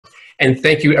And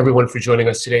thank you everyone for joining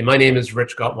us today. My name is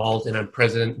Rich Gottwald and I'm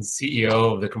President and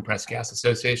CEO of the Compressed Gas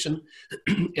Association.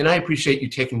 And I appreciate you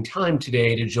taking time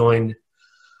today to join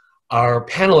our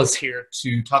panelists here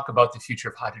to talk about the future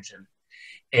of hydrogen.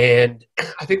 And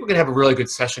I think we're gonna have a really good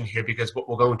session here because what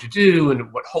we're going to do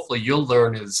and what hopefully you'll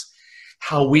learn is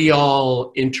how we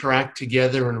all interact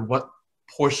together and what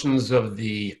portions of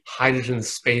the hydrogen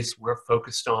space we're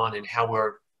focused on and how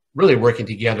we're really working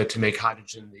together to make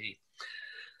hydrogen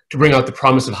to bring out the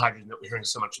promise of hydrogen that we're hearing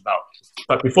so much about.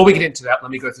 But before we get into that,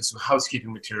 let me go through some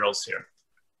housekeeping materials here.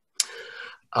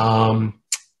 The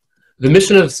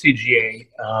mission of CGA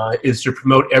is to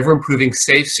promote ever-improving,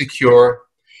 safe, secure,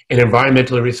 and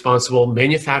environmentally responsible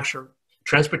manufacture,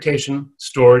 transportation,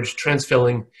 storage,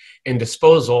 transfilling, and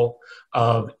disposal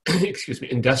of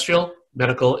industrial,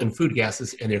 medical, and food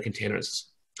gases and their containers.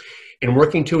 In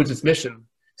working towards its mission,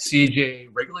 CGA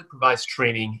regularly provides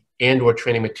training and/or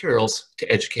training materials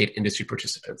to educate industry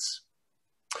participants.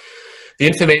 The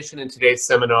information in today's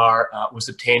seminar was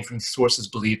obtained from sources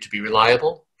believed to be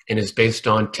reliable and is based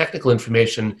on technical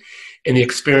information and the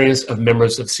experience of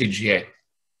members of CGA.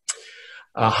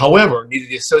 However, neither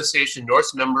the association nor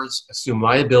its members assume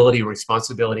liability or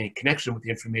responsibility in connection with the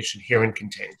information herein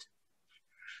contained.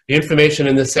 The information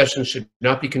in this session should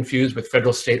not be confused with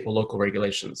federal, state, or local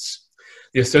regulations.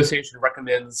 The association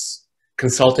recommends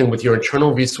consulting with your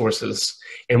internal resources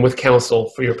and with counsel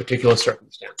for your particular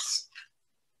circumstance.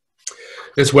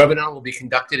 This webinar will be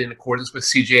conducted in accordance with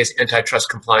CGA's antitrust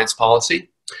compliance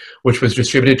policy, which was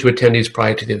distributed to attendees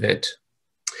prior to the event.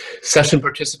 Session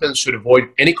participants should avoid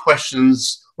any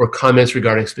questions or comments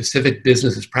regarding specific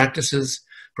business practices,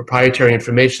 proprietary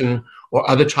information, or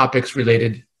other topics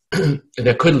related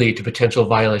that could lead to potential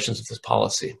violations of this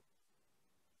policy.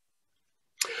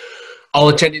 All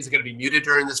attendees are going to be muted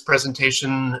during this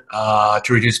presentation to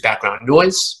reduce background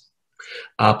noise.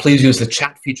 Please use the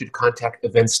chat feature to contact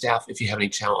event staff if you have any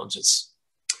challenges.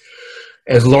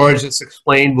 As Laura just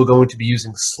explained, we're going to be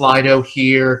using Slido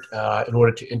here in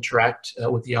order to interact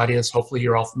with the audience. Hopefully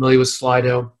you're all familiar with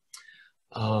Slido.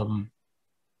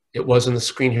 It was on the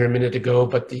screen here a minute ago,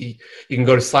 but you can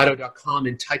go to slido.com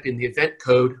and type in the event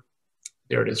code.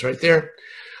 There it is right there.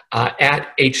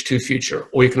 At H2Future,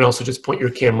 or you can also just point your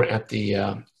camera at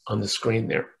on the screen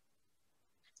there.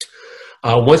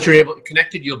 Once you're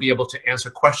connected, you'll be able to answer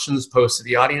questions posed to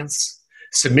the audience,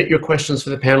 submit your questions for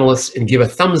the panelists, and give a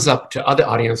thumbs up to other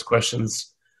audience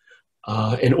questions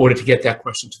in order to get that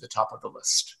question to the top of the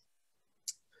list.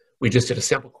 We just did a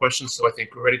sample question, so I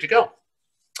think we're ready to go.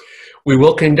 We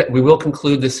will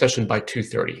conclude this session by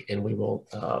 2:30, and we will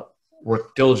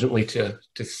work diligently to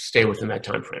stay within that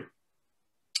time frame.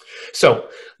 So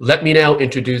let me now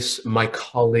introduce my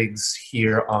colleagues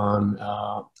here on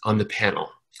the panel.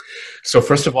 So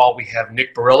first of all, we have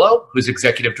Nick Barilo, who's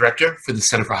Executive Director for the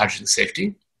Center for Hydrogen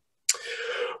Safety.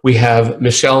 We have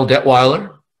Michelle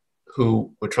Detwiler,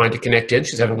 who we're trying to connect in.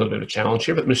 She's having a little bit of a challenge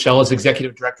here, but Michelle is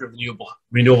Executive Director of the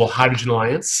Renewable Hydrogen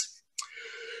Alliance.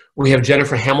 We have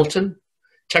Jennifer Hamilton,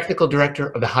 Technical Director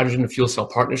of the Hydrogen and Fuel Cell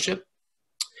Partnership.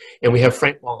 And we have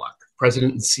Frank Wolak,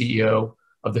 President and CEO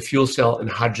of the Fuel Cell and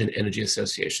Hydrogen Energy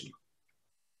Association.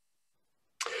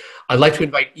 I'd like to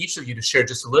invite each of you to share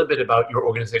just a little bit about your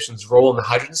organization's role in the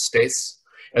hydrogen space,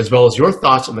 as well as your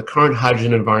thoughts on the current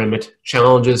hydrogen environment,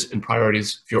 challenges, and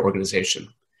priorities for your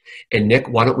organization. And Nick,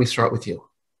 why don't we start with you?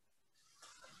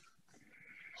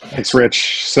 Thanks,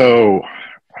 Rich. So,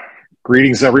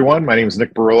 greetings, everyone. My name is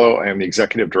Nick Barilo. I am the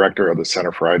Executive Director of the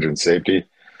Center for Hydrogen Safety.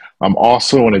 I'm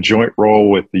also in a joint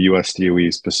role with the US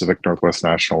DOE's Pacific Northwest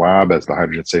National Lab as the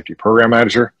Hydrogen Safety Program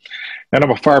Manager. And I'm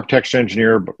a fire protection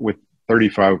engineer with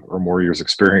 35 or more years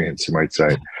experience, you might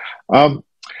say. A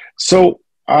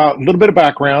little bit of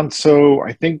background. So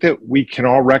I think that we can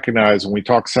all recognize when we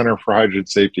talk Center for Hydrogen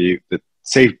Safety that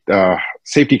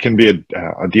safety can be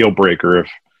a deal breaker if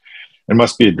it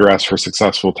must be addressed for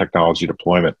successful technology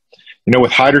deployment. You know,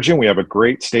 with hydrogen, we have a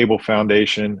great stable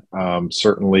foundation,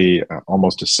 certainly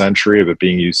almost a century of it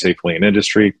being used safely in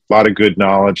industry, a lot of good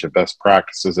knowledge and best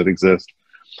practices that exist.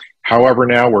 However,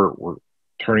 now we're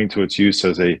turning to its use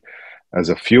as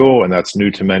a fuel, and that's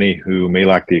new to many who may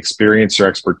lack the experience or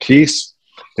expertise.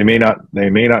 They may not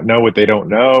know what they don't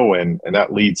know, and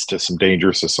that leads to some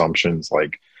dangerous assumptions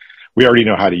like we already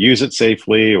know how to use it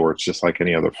safely, or it's just like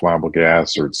any other flammable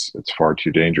gas, or it's far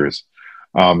too dangerous.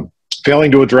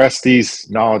 Failing to address these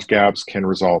knowledge gaps can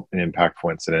result in impactful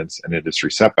incidents and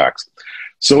industry setbacks.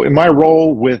 So in my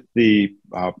role with the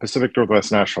Pacific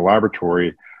Northwest National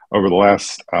Laboratory over the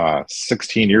last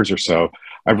 16 years or so,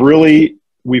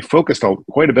 we've focused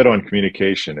quite a bit on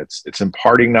communication. It's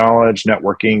imparting knowledge,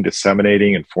 networking,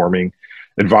 disseminating, informing,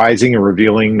 advising and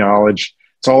revealing knowledge.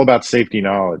 It's all about safety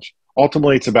knowledge.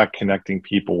 Ultimately, it's about connecting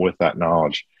people with that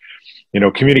knowledge.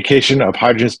 Communication of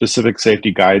hydrogen-specific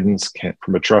safety guidance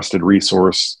from a trusted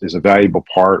resource is a valuable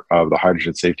part of the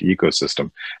hydrogen safety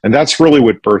ecosystem. And that's really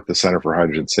what birthed the Center for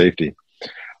Hydrogen Safety.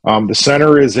 The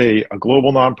center is a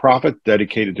global nonprofit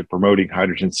dedicated to promoting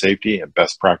hydrogen safety and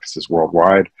best practices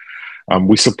worldwide.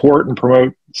 We support and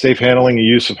promote safe handling and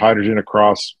use of hydrogen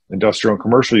across industrial and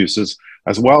commercial uses,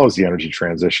 as well as the energy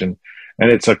transition. And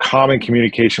it's a common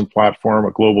communication platform,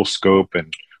 a global scope,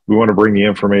 and we want to bring the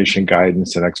information,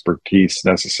 guidance, and expertise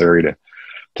necessary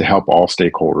to help all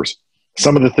stakeholders.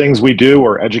 Some of the things we do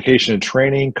are education and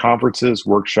training, conferences,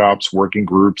 workshops, working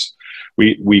groups.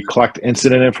 We collect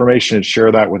incident information and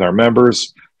share that with our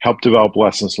members, help develop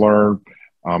lessons learned,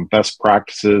 best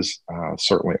practices,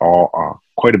 certainly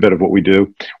quite a bit of what we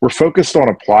do. We're focused on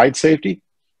applied safety.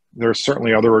 There are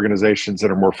certainly other organizations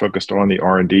that are more focused on the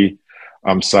R&D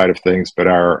side of things, but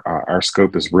our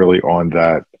scope is really on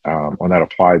that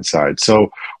applied side. So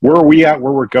where are we at,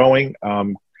 where we're going?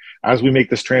 As we make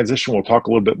this transition, we'll talk a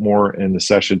little bit more in the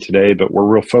session today, but we're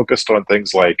real focused on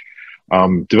things like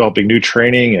developing new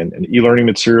training and e-learning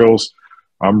materials,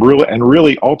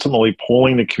 really ultimately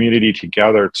pulling the community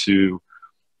together to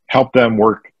help them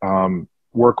work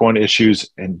on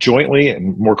issues and jointly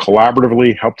and more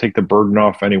collaboratively help take the burden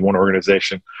off any one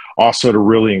organization. Also to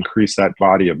really increase that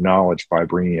body of knowledge by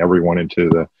bringing everyone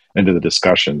into the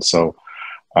discussion. So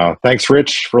thanks,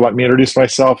 Rich, for letting me introduce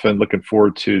myself, and looking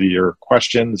forward to your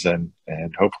questions and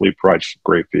hopefully provide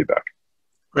great feedback.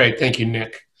 Great, thank you,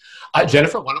 Nick.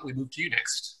 Jennifer, why don't we move to you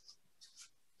next?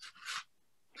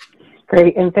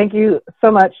 Great, and thank you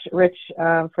so much, Rich,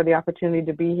 for the opportunity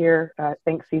to be here.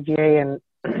 Thanks, CGA, and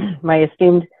my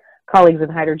esteemed colleagues in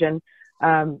hydrogen.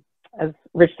 As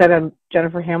Rich said, I'm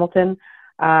Jennifer Hamilton.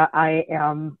 I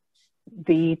am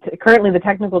currently the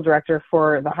technical director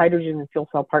for the Hydrogen and Fuel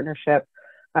Cell Partnership.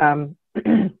 I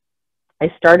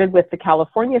started with the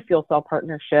California Fuel Cell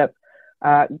Partnership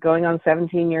going on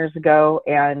 17 years ago,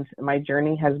 and my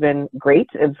journey has been great.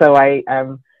 And so I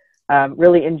am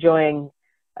really enjoying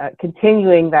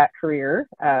continuing that career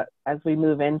as we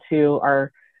move into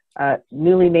our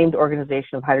newly named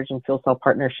organization of Hydrogen Fuel Cell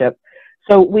Partnership.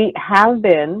 So we have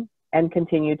been and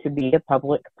continue to be a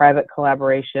public-private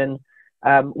collaboration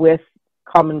with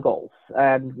common goals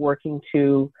and working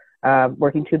to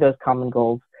those common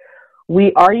goals.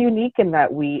 We are unique in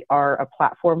that we are a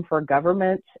platform for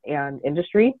government and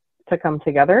industry to come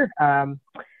together, and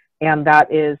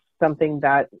that is something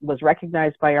that was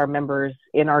recognized by our members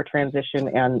in our transition,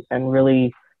 and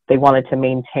really they wanted to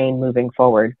maintain moving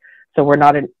forward. So we're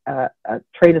not a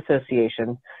trade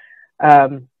association.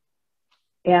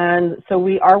 And so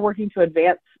we are working to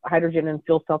advance hydrogen and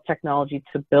fuel cell technology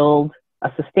to build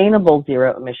a sustainable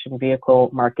zero-emission vehicle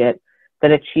market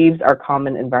that achieves our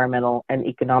common environmental and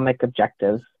economic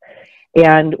objectives.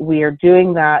 And we are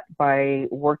doing that by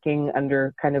working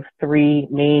under kind of three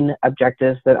main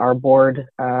objectives that our board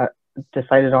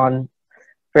decided on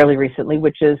fairly recently,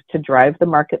 which is to drive the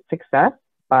market success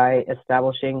by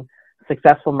establishing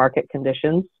successful market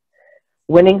conditions,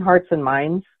 winning hearts and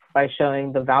minds by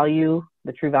showing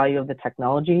the true value of the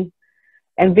technology,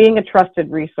 and being a trusted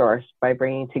resource by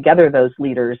bringing together those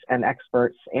leaders and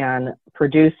experts and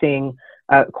producing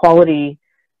quality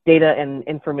data and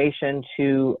information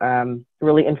to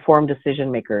really inform decision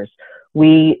makers.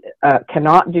 We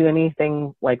cannot do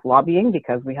anything like lobbying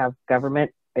because we have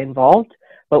government involved,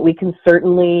 but we can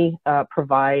certainly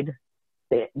provide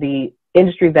the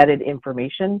industry vetted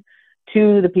information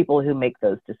to the people who make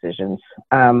those decisions.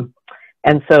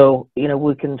 And so,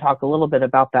 we can talk a little bit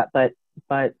about that,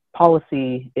 but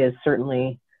policy is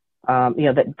certainly,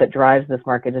 that drives this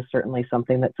market is certainly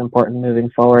something that's important moving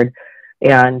forward.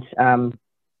 And,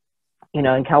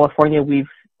 in California, we've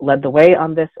led the way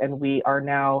on this, and we are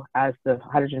now, as the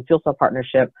Hydrogen Fuel Cell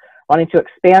Partnership, wanting to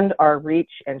expand our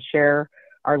reach and share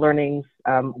our learnings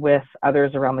with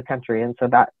others around the country. And so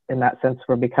that, in that sense,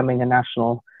 we're becoming a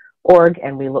national org,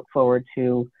 and we look forward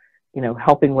to,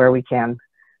 helping where we can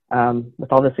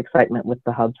with all this excitement with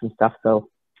the hubs and stuff. So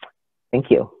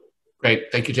thank you. Great.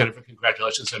 Thank you, Jennifer.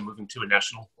 Congratulations on moving to a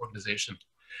national organization.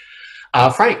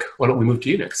 Frank, why don't we move to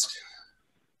you next?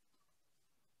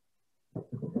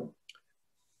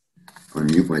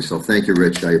 Unmute myself. Thank you,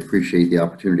 Rich. I appreciate the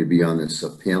opportunity to be on this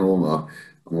panel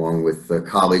along with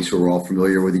colleagues who are all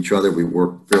familiar with each other. We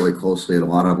work fairly closely in a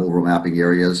lot of overlapping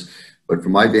areas, but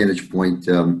from my vantage point,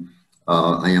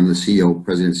 I am the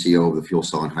president and CEO of the Fuel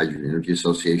Cell and Hydrogen Energy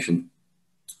Association.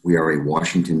 We are a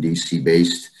Washington, D.C.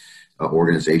 based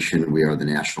organization. We are the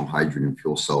National Hydrogen and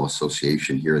Fuel Cell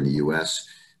Association here in the U.S.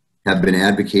 have been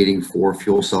advocating for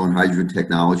fuel cell and hydrogen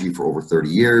technology for over 30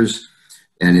 years.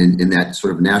 And in that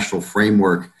sort of national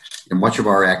framework, much of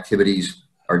our activities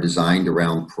are designed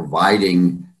around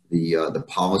providing the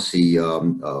policy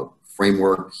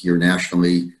framework here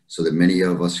nationally so that many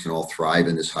of us can all thrive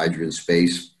in this hydrogen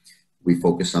space. We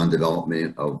focus on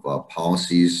development of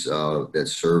policies that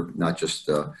serve not just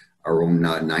our own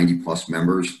 90 plus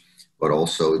members, but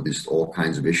also just all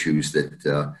kinds of issues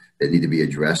that need to be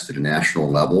addressed at a national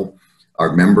level.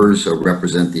 Our members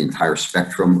represent the entire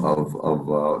spectrum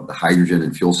of the hydrogen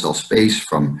and fuel cell space,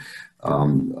 from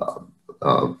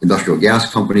industrial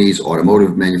gas companies,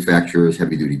 automotive manufacturers,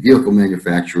 heavy duty vehicle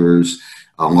manufacturers,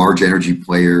 large energy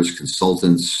players,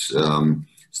 consultants,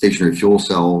 stationary fuel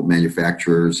cell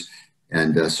manufacturers.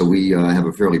 And so we have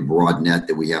a fairly broad net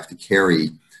that we have to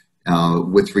carry.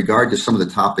 With regard to some of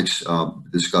the topics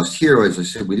discussed here, as I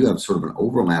said, we do have sort of an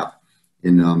overlap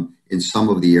in some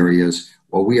of the areas.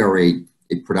 While we are a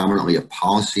predominantly a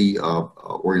policy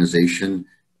organization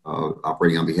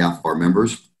operating on behalf of our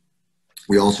members,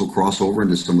 we also cross over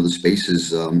into some of the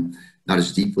spaces, not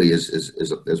as deeply as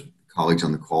colleagues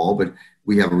on the call, but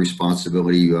we have a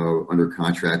responsibility under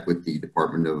contract with the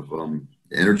Department of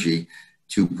Energy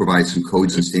to provide some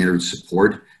codes and standards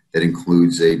support that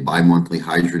includes a bi-monthly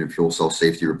hydrogen and fuel cell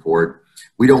safety report.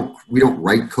 We don't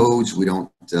write codes. We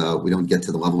don't get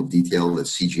to the level of detail that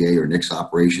CGA or NICS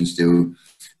operations do,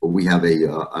 but we have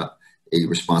a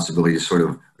responsibility to sort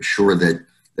of assure that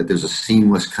there's a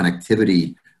seamless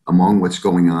connectivity among what's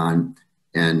going on,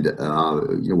 and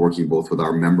working both with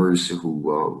our members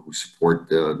who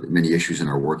support many issues in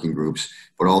our working groups,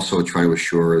 but also try to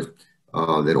assure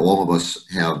that all of us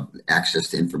have access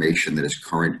to information that is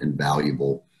current and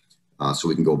valuable, so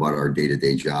we can go about our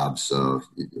day-to-day jobs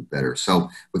better. So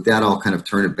with that, I'll kind of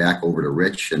turn it back over to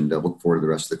Rich and look forward to the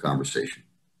rest of the conversation.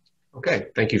 Okay,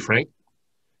 thank you, Frank.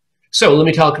 So let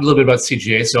me talk a little bit about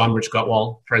CGA. So I'm Rich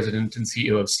Gottwald, President and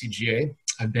CEO of CGA.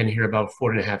 I've been here about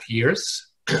 4.5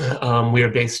 years. We are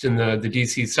based in the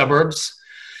DC suburbs.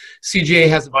 CGA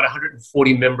has about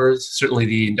 140 members, certainly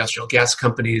the industrial gas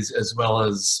companies, as well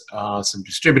as some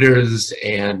distributors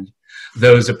and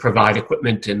those that provide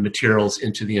equipment and materials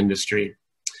into the industry.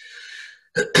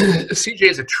 CGA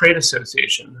is a trade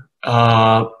association,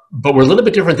 but we're a little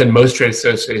bit different than most trade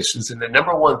associations. And the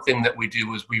number one thing that we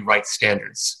do is we write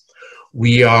standards.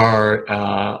 We are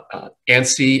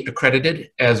ANSI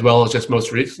accredited, as well as just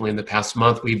most recently in the past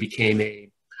month, we became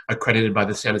accredited by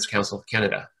the Standards Council of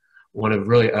Canada, one of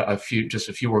really just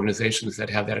a few organizations that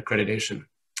have that accreditation.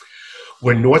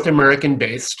 We're North American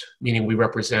based, meaning we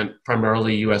represent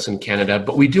primarily US and Canada,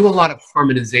 but we do a lot of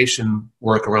harmonization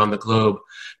work around the globe,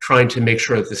 trying to make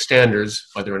sure that the standards,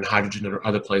 whether in hydrogen or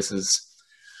other places,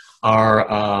 are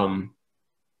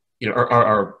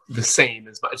the same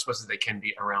as much as they can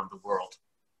be around the world.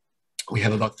 We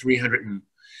have about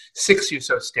 360 or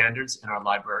so standards in our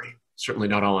library, certainly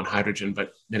not all on hydrogen,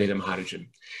 but many of them hydrogen.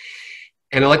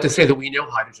 And I like to say that we know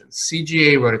hydrogen.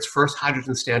 CGA wrote its first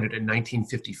hydrogen standard in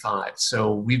 1955,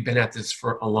 so we've been at this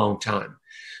for a long time.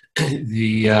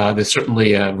 There's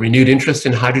certainly a renewed interest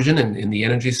in hydrogen and in the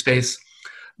energy space,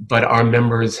 but our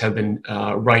members have been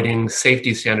writing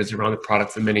safety standards around the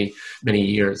product for many, many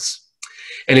years.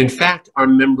 And in fact, our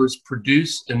members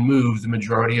produce and move the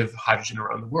majority of hydrogen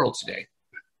around the world today.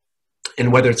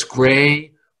 And whether it's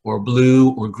gray or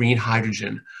blue or green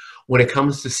hydrogen, when it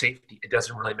comes to safety, it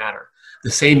doesn't really matter.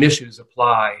 The same issues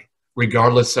apply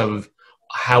regardless of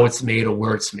how it's made or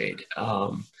where it's made.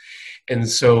 And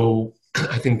so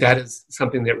I think that is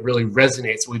something that really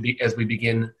resonates as we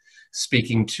begin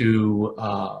speaking to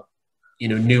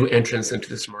new entrants into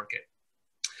this market.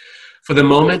 For the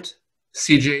moment,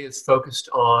 CGA is focused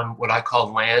on what I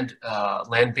call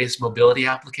land-based mobility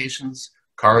applications,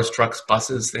 cars, trucks,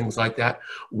 buses, things like that.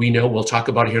 We know, we'll talk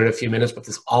about it here in a few minutes, but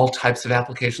there's all types of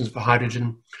applications for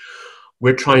hydrogen.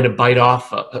 We're trying to bite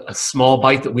off a small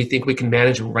bite that we think we can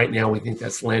manage, and right now we think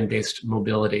that's land-based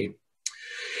mobility.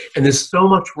 And there's so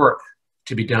much work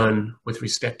to be done with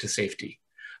respect to safety,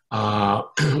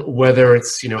 whether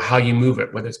it's how you move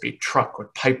it, whether it's be truck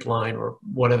or pipeline or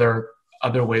what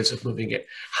other ways of moving it,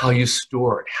 how you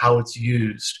store it, how it's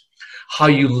used, how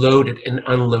you load it and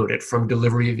unload it from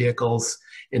delivery vehicles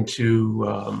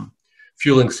into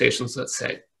fueling stations, let's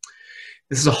say.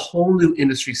 This is a whole new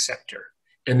industry sector,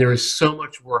 and there is so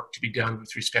much work to be done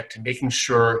with respect to making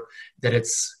sure that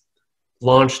it's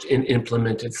launched and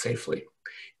implemented safely.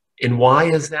 And why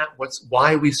is that?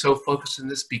 Why are we so focused on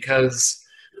this? Because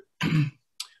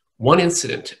one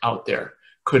incident out there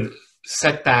could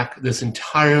set back this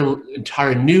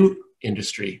entire new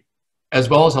industry, as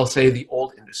well as I'll say the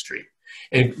old industry.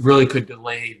 and really could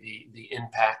delay the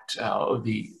impact of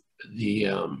the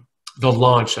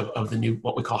launch of the new,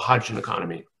 what we call hydrogen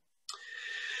economy.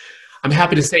 I'm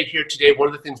happy to say here today, one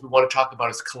of the things we want to talk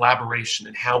about is collaboration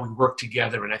and how we work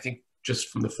together. And I think just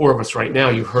from the four of us right now,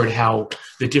 you heard how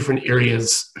the different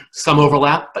areas, some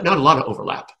overlap, but not a lot of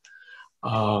overlap.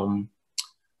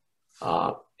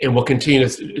 And we'll continue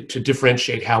to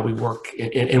differentiate how we work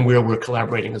and where we're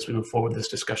collaborating as we move forward with this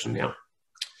discussion now.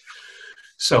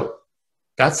 So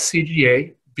that's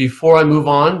CGA. Before I move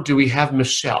on, do we have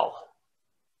Michelle?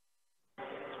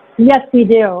 Yes, we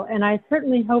do. And I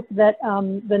certainly hope that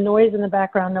the noise in the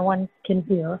background, no one can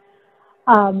hear.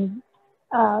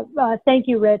 Thank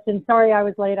you, Rich. And sorry I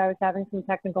was late. I was having some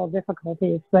technical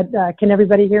difficulties, but can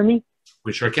everybody hear me?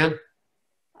 We sure can.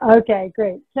 Okay,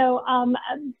 great. So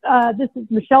this is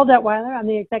Michelle Detwiler. I'm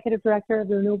the Executive Director of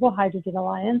the Renewable Hydrogen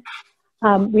Alliance.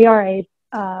 We are a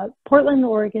Portland,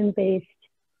 Oregon-based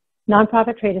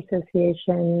nonprofit trade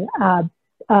association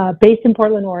based in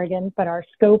Portland, Oregon, but our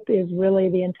scope is really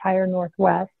the entire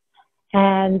Northwest.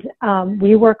 And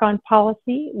we work on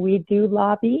policy. We do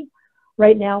lobby.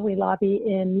 Right now, we lobby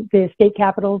in the state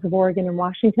capitals of Oregon and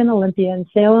Washington, Olympia and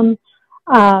Salem.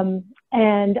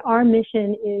 And our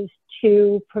mission is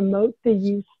to promote the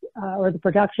use or the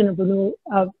production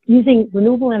of using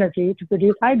renewable energy to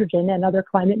produce hydrogen and other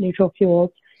climate neutral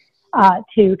fuels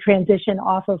to transition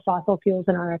off of fossil fuels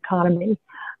in our economy.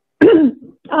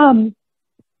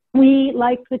 We,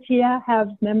 like FATIA, have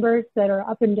members that are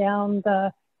up and down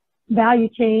the value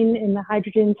chain in the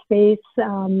hydrogen space,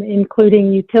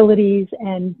 including utilities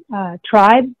and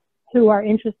tribes who are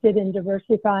interested in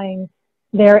diversifying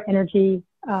their energy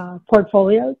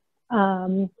portfolios.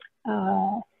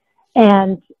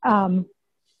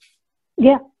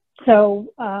 Yeah, so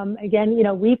again, you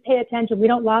know, we pay attention. We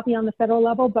don't lobby on the federal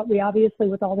level, but we obviously,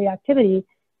 with all the activity,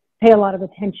 pay a lot of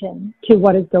attention to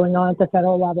what is going on at the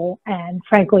federal level. And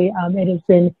frankly, it has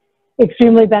been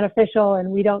extremely beneficial, and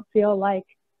we don't feel like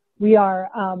we are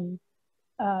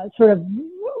sort of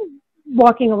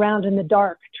walking around in the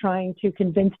dark trying to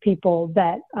convince people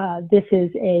that this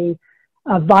is a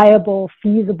viable,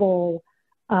 feasible,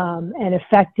 and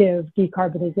effective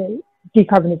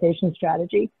decarbonization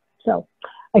strategy. So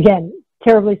again,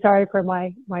 terribly sorry for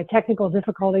my technical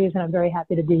difficulties, and I'm very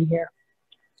happy to be here.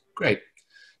 Great.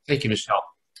 Thank you, Michelle.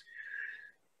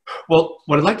 Well,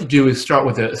 what I'd like to do is start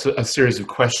with a series of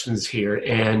questions here,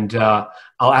 and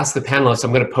I'll ask the panelists.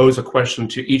 I'm going to pose a question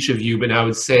to each of you, but I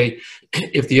would say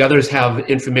if the others have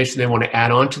information they want to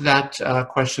add on to that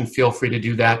question, feel free to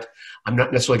do that. I'm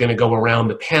not necessarily going to go around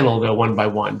the panel, though, one by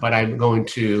one, but I'm going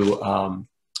to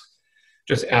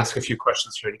just ask a few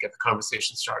questions here to get the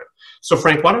conversation started. So,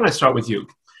 Frank, why don't I start with you?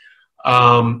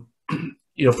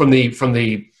 You know, from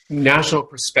the national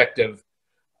perspective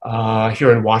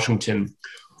here in Washington,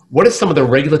 what are some of the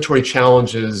regulatory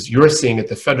challenges you're seeing at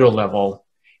the federal level,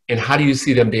 and how do you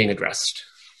see them being addressed?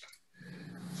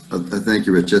 Thank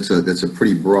you, Rich. That's a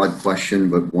pretty broad question,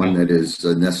 but one that is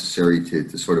necessary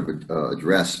to sort of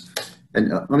address.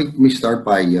 And let me start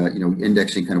by you know,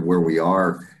 indexing kind of where we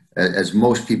are. As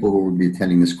most people who would be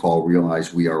attending this call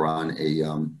realize, we are on a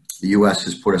the U.S.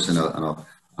 has put us on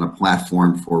a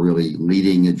platform for really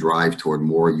leading a drive toward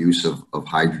more use of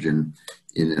hydrogen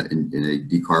in a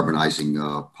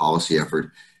decarbonizing policy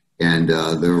effort. And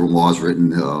there were laws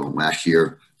written last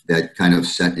year that kind of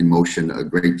set in motion a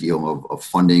great deal of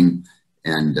funding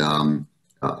and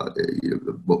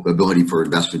ability for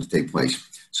investment to take place.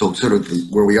 So sort of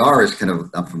where we are is kind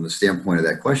of from the standpoint of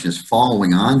that question is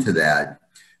following on to that.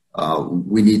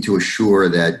 We need to assure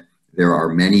that there are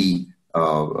many, there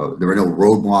are no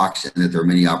roadblocks, and that there are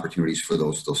many opportunities for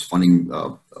those funding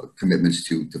commitments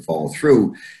to follow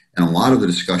through. And a lot of the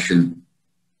discussion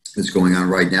that's going on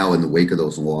right now in the wake of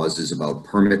those laws is about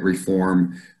permit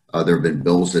reform. There have been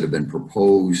bills that have been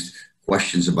proposed,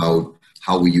 questions about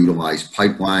how we utilize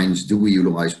pipelines. Do we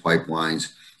utilize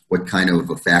pipelines? What kind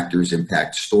of factors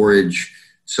impact storage?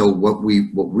 So what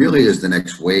really is the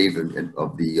next wave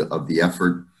of the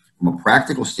effort from a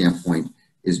practical standpoint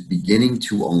is beginning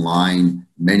to align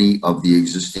many of the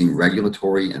existing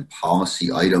regulatory and policy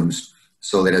items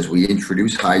so that as we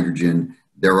introduce hydrogen,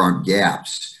 there aren't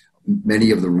gaps.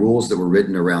 Many of the rules that were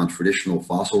written around traditional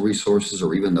fossil resources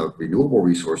or even the renewable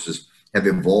resources have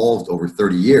evolved over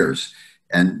 30 years.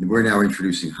 And we're now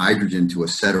introducing hydrogen to a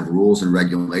set of rules and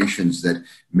regulations that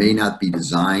may not be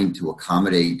designed to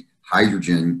accommodate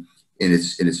hydrogen in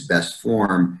its best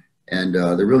form. And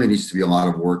there really needs to be a lot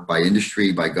of work by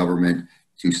industry, by government,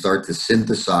 to start to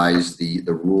synthesize the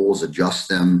rules, adjust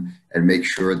them, and make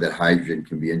sure that hydrogen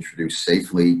can be introduced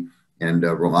safely and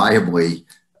reliably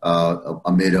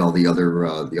amid all the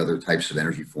other types of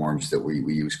energy forms that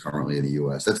we use currently in the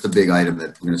U.S. That's the big item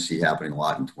that we're going to see happening a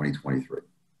lot in 2023.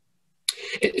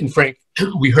 And Frank,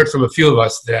 we heard from a few of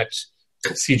us that,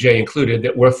 CJ included,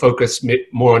 that we're focused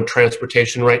more on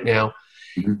transportation right now.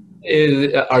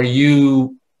 Mm-hmm. Are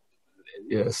you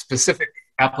specific,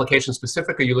 application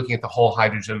specific, or are you looking at the whole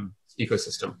hydrogen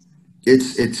ecosystem?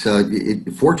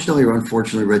 Fortunately or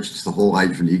unfortunately, Rich, it's the whole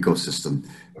hydrogen ecosystem.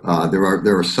 There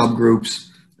are subgroups.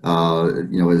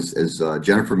 As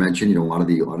Jennifer mentioned, a lot of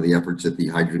the efforts at the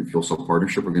Hydrogen Fuel Cell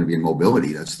Partnership are going to be in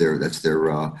mobility. That's their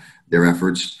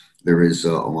efforts. There is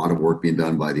a lot of work being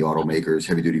done by the automakers,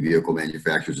 heavy duty vehicle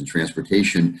manufacturers, and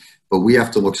transportation. But we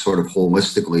have to look sort of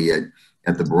holistically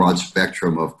at the broad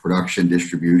spectrum of production,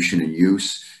 distribution, and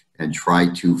use, and try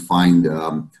to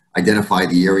identify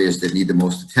the areas that need the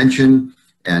most attention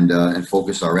and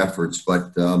focus our efforts.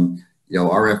 But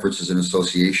our efforts as an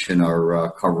association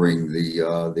are covering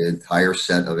the entire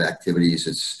set of activities.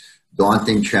 It's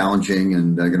daunting, challenging,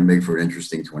 and going to make for an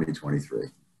interesting 2023.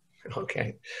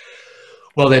 Okay.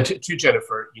 Well, then to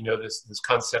Jennifer, this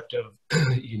concept of,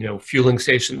 fueling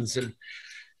stations. And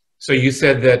so you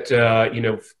said that,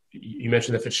 you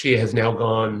mentioned that FCHEA has now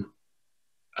gone,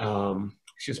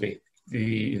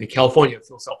 the California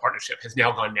Fuel Cell Partnership has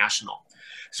now gone national.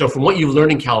 So from what you've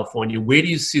learned in California, where do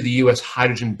you see the U.S.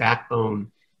 hydrogen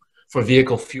backbone for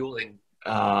vehicle fueling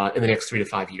in the next 3 to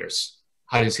 5 years?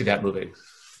 How do you see that moving?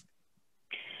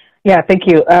 Yeah, thank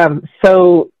you.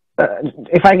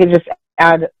 If I could just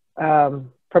add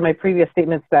from my previous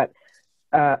statements that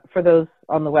for those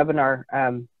on the webinar,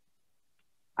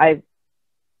 I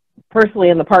personally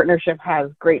in the partnership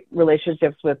has great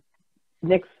relationships with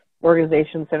Nick's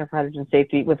organization, Center for Hydrogen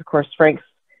Safety, with, of course, Frank's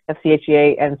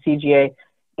FCHEA and CGA,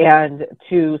 and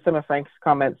to some of Frank's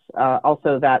comments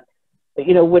also that,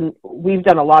 when we've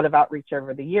done a lot of outreach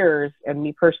over the years, and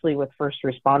me personally with first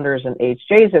responders and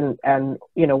AHJs, and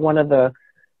one of the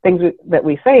things that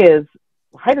we say is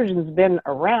hydrogen's been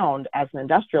around as an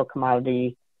industrial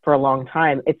commodity for a long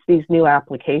time. It's these new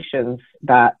applications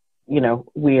that,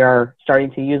 we are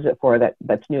starting to use it for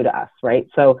that's new to us, right?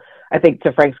 So I think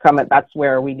to Frank's comment, that's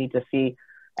where we need to see,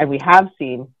 and we have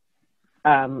seen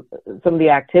some of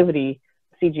the activity.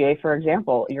 CGA, for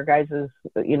example, your guys'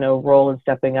 role in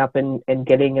stepping up and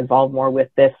getting involved more with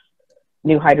this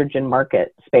new hydrogen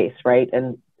market space, right?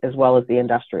 And as well as the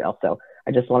industrial. So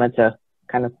I just wanted to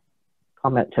kind of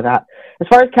comment to that. As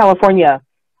far as California,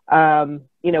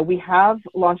 we have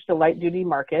launched a light duty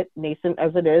market, nascent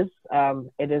as it is.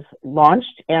 It is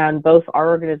launched, and both our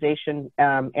organization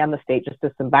and the state, just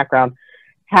as some background,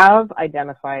 have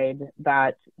identified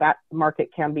that market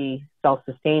can be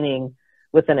self-sustaining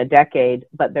within a decade,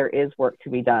 but there is work to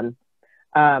be done.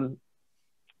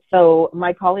 So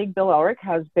my colleague Bill Elric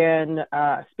has been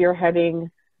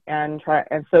spearheading and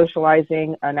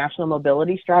socializing a national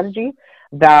mobility strategy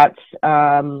that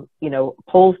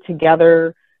pulls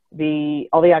together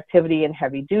all the activity in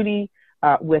heavy duty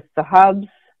with the hubs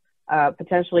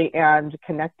potentially, and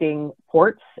connecting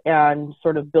ports and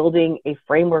sort of building a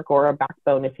framework or a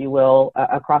backbone, if you will,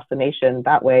 across the nation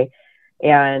that way.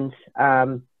 And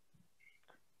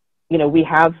we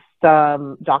have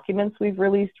some documents we've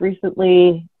released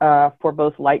recently for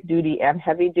both light duty and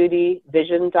heavy duty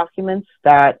vision documents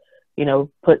that,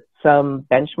 put some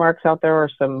benchmarks out there or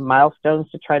some milestones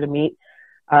to try to meet.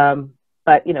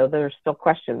 But, there's still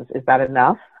questions. Is that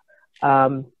enough?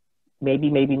 Maybe,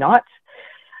 maybe not.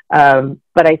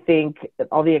 But I think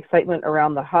all the excitement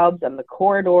around the hubs and the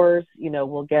corridors,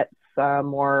 we'll get some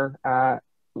more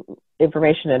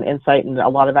information and insight and a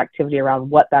lot of activity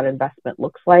around what that investment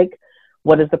looks like.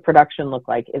 What does the production look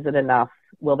like? Is it enough?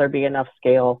 Will there be enough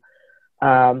scale?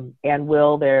 And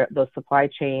will the supply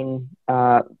chain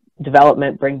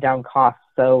development bring down costs?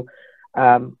 So,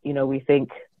 we think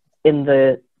in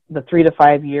the 3 to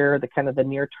 5 year, the kind of the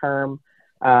near term,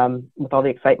 with all the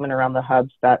excitement around the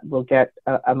hubs, that we'll get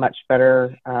a much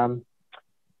better,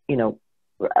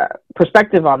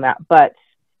 perspective on that. But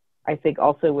I think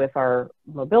also with our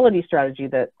mobility strategy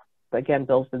that, again,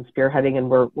 Bill's been spearheading and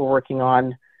we're working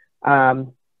on,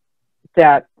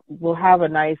 that we'll have a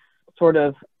nice sort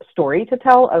of story to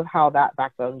tell of how that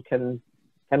backbone can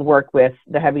work with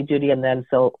the heavy duty, and then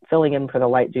filling in for the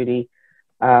light duty.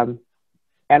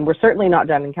 And we're certainly not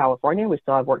done in California. We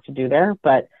still have work to do there.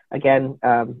 But again,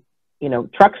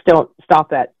 trucks don't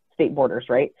stop at state borders,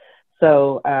 right?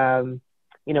 So,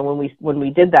 when we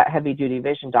did that heavy duty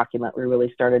vision document, we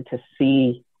really started to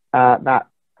see that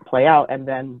play out. And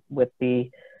then with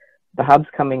the hubs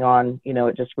coming on,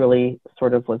 it just really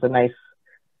sort of was a nice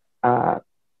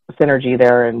synergy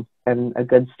there and a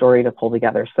good story to pull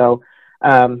together. So,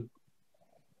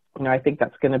 I think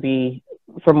that's going to be,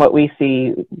 from what we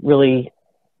see, really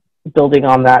building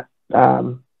on that,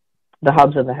 the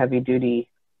hubs and the heavy duty,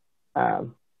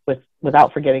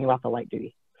 without forgetting about the light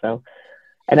duty. So,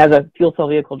 and as a fuel cell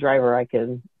vehicle driver, I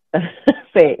can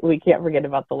say we can't forget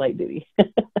about the light duty.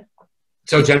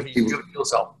 So Jennifer, you do a fuel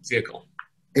cell vehicle.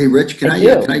 Hey, Rich, can I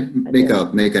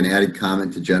make an added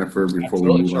comment to Jennifer before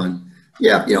Absolutely, we move on?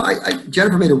 Yeah,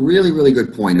 Jennifer made a really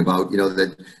good point about,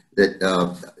 that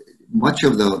much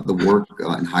of the work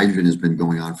in hydrogen has been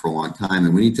going on for a long time,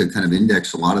 and we need to kind of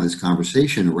index a lot of this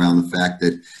conversation around the fact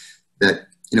that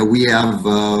we have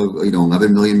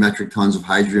 11 million metric tons of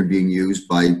hydrogen being used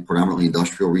by predominantly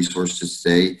industrial resources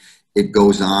today. It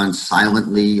goes on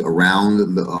silently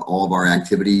around all of our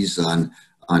activities on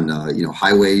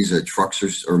highways.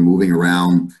 Trucks are moving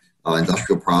around.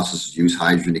 Industrial processes use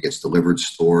hydrogen. It gets delivered,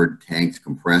 stored, tanked,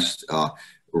 compressed,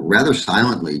 rather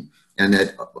silently. And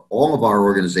that all of our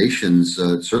organizations,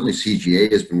 certainly CGA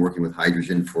has been working with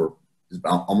hydrogen for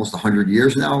about almost 100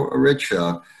 years now, Rich.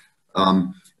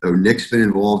 Nick's been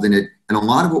involved in it. And a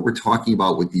lot of what we're talking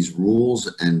about with these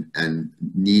rules and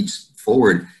needs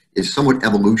forward is somewhat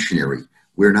evolutionary.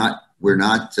 We're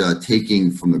not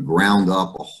taking from the ground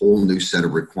up a whole new set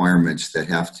of requirements that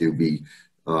have to be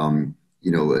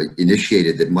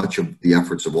initiated. That much of the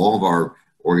efforts of all of our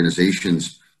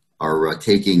organizations are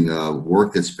taking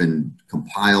work that's been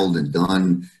compiled and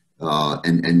done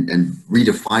and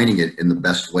redefining it in the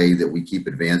best way that we keep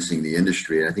advancing the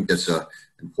industry. And I think that's an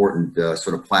important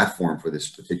sort of platform for this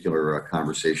particular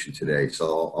conversation today.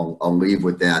 So I'll leave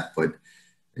with that,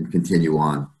 and continue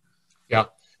on. Yeah.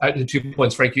 2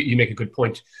 points, Frank. You make a good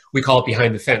point. We call it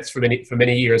behind the fence. For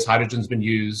many years, hydrogen's been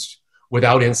used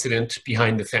without incident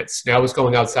behind the fence. Now it's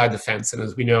going outside the fence, and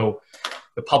as we know,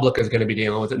 the public is going to be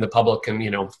dealing with it, and the public can,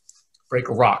 break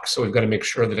a rock. So we've got to make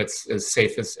sure that it's as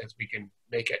safe as we can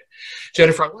make it.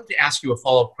 Jennifer, I wanted to ask you a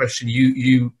follow-up question.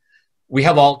 We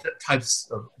have all types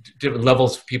of different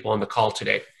levels of people on the call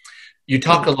today. You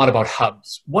talk a lot about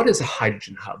hubs. What is a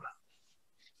hydrogen hub?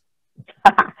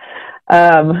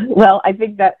 Well, I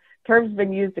think that term's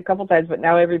been used a couple times, but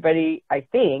now everybody, I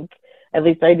think, at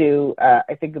least I do,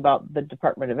 I think about the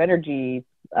Department of Energy,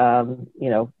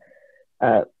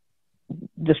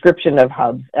 description of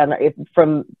hubs. And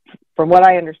from what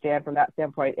I understand from that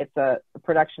standpoint, it's a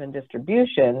production and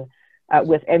distribution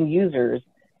with end users.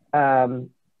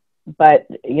 But,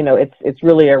 it's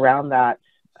really around that,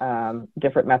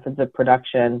 different methods of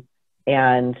production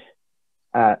and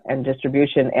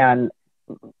distribution. And,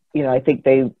 I think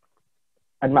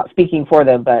I'm not speaking for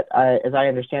them, but as I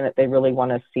understand it, they really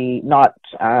want to see not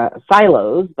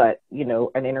silos, but,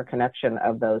 an interconnection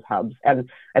of those hubs. And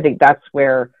I think that's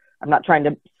where, I'm not trying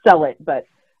to sell it, but,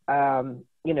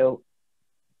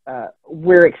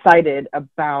 we're excited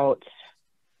about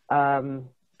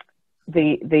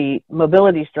the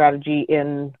mobility strategy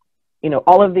in,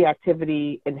 all of the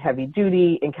activity in heavy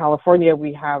duty. In California,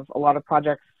 we have a lot of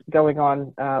projects going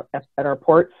on at our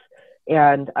ports.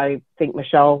 And I think,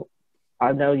 Michelle,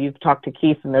 I know you've talked to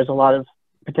Keith, and there's a lot of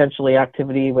potentially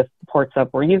activity with ports up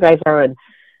where you guys are, and,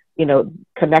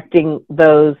 connecting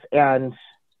those and,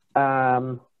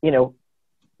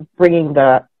 bringing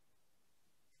the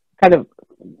kind of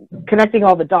connecting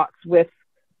all the dots with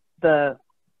the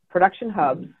production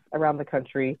hubs around the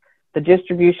country, the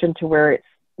distribution to where it's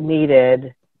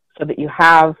needed so that you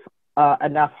have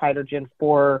enough hydrogen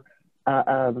for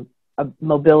a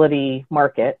mobility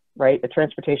market, right? A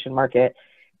transportation market.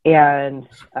 And,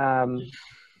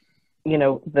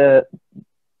 the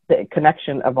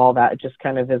connection of all that, it just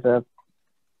kind of is a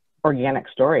organic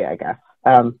story, I guess.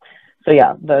 So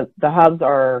yeah, the hubs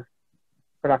are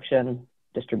production,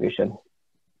 distribution.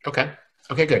 Okay.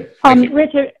 Okay, good.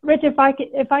 Rich, if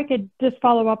I could just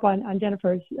follow up on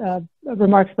Jennifer's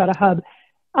remarks about a hub.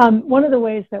 One of the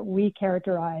ways that we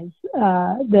characterize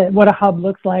what a hub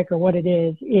looks like or what it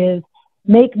is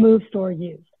make, move, store,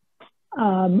 use.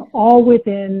 All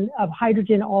within of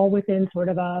hydrogen, all within sort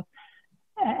of a,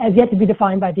 as yet to be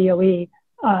defined by DOE,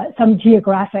 some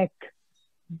geographic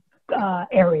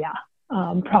area,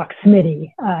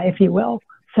 proximity, if you will.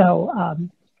 So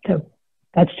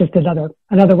that's just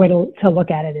another way to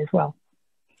look at it as well.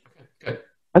 Okay, good.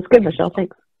 That's good, Michelle.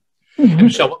 Thanks.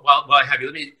 Michelle, while I have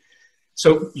you,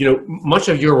 so much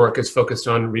of your work is focused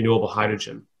on renewable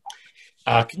hydrogen.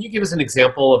 Can you give us an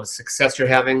example of a success you're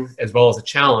having as well as a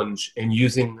challenge in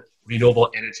using renewable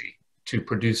energy to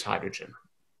produce hydrogen?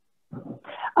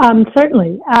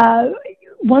 Certainly.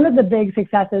 One of the big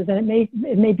successes, and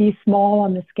it may be small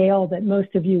on the scale that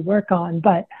most of you work on,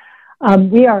 but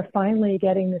we are finally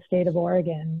getting the state of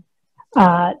Oregon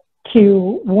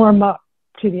to warm up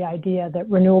to the idea that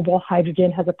renewable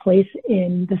hydrogen has a place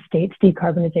in the state's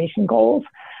decarbonization goals.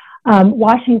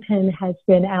 Washington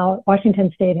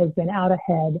State has been out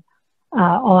ahead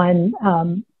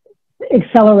on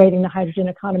accelerating the hydrogen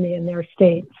economy in their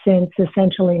state since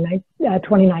essentially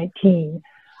 2019.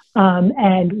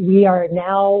 And we are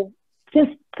now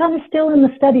just kind of still in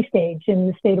the study stage in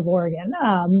the state of Oregon.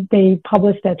 They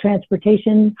published a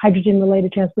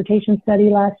hydrogen-related transportation study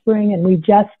last spring, and we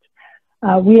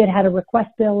had a request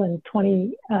bill in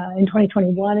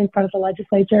 2021 in front of the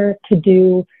legislature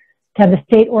to have the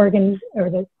state Oregon or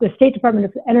the State Department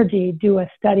of Energy do a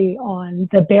study on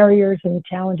the barriers and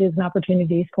challenges and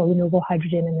opportunities for renewable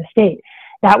hydrogen in the state.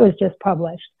 That was just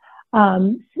published.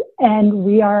 And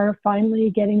we are finally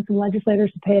getting some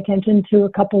legislators to pay attention to a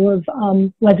couple of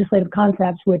legislative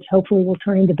concepts, which hopefully will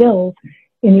turn into bills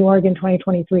in the Oregon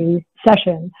 2023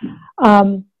 session.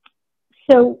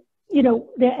 So, you know,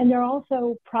 and there are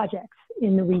also projects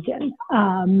in the region.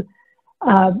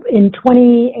 In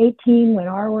 2018, when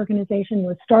our organization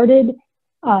was started,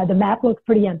 the map looked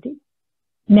pretty empty.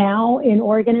 Now in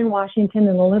Oregon and Washington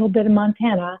and a little bit of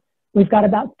Montana, we've got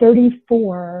about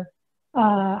 34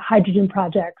 hydrogen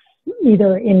projects,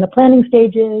 either in the planning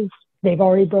stages, they've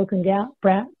already broken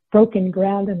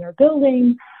ground and they're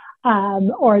building,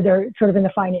 or they're sort of in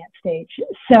the finance stage.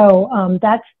 So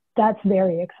that's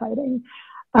very exciting.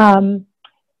 And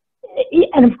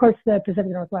of course, the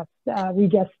Pacific Northwest, we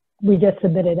just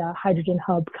submitted a hydrogen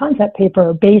hub concept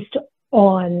paper based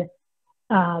on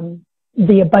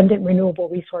the abundant renewable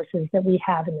resources that we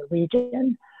have in the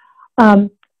region.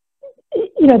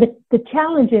 You know, the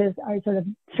challenges are sort of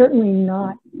certainly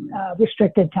not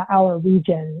restricted to our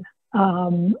region,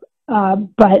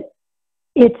 but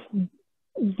it's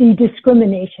the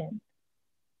discrimination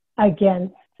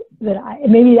against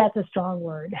maybe that's a strong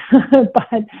word,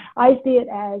 but I see it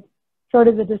as sort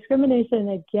of the discrimination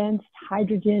against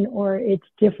hydrogen or its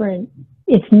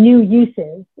new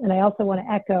uses. And I also want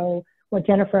to echo what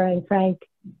Jennifer and Frank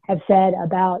have said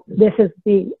about this is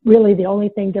really the only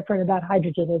thing different about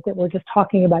hydrogen is that we're just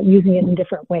talking about using it in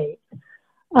different ways.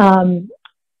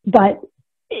 But,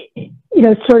 you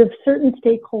know, sort of certain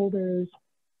stakeholders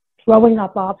throwing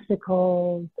up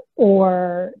obstacles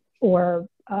or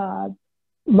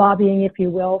lobbying, if you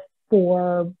will,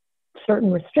 for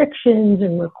certain restrictions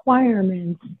and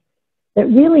requirements that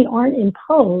really aren't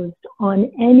imposed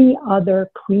on any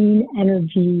other clean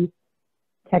energy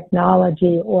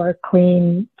technology or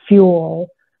clean fuel.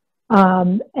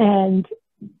 And,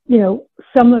 you know,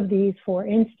 some of these, for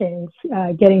instance,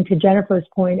 getting to Jennifer's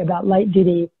point about light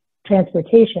duty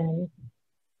transportation,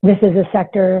 this is a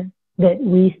sector that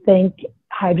we think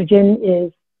hydrogen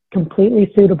is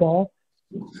completely suitable.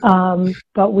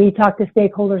 But we talk to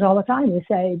stakeholders all the time. We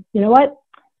say, you know what,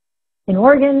 in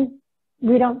Oregon,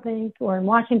 we don't think, or in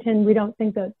Washington, we don't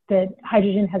think that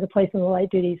hydrogen has a place in the light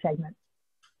duty segment.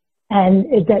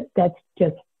 And that's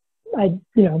just, I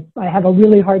have a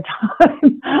really hard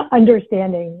time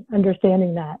understanding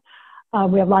that.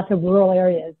 We have lots of rural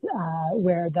areas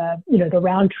where the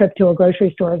round trip to a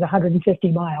grocery store is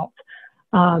 150 miles.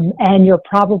 And you're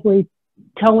probably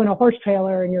towing a horse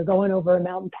trailer and you're going over a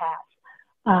mountain pass.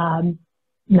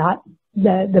 Not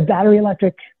the battery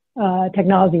electric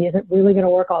technology isn't really going to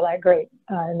work all that great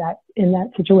in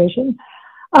that situation.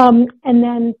 And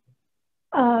then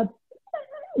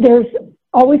there's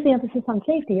always the emphasis on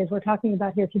safety, as we're talking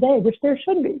about here today, which there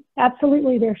should be.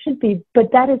 Absolutely, there should be. But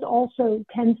that is also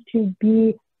tends to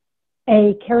be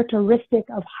a characteristic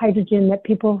of hydrogen that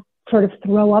people sort of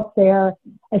throw up there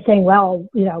as saying, well,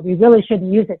 you know, we really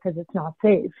shouldn't use it because it's not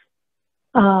safe,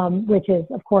 which is,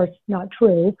 of course, not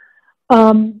true.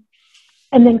 And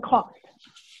then cost.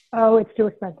 Oh, it's too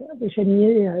expensive. We shouldn't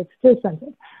use it. It's too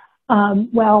expensive.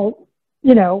 Well,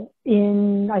 you know,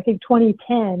 in, I think,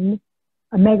 2010,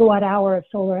 a megawatt hour of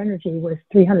solar energy was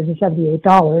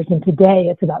 $378, and today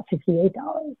it's about $68.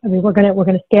 I mean, we're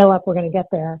gonna scale up. We're gonna get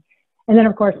there, and then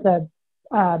of course the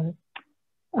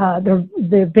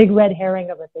big red herring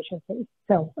of efficiency.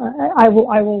 So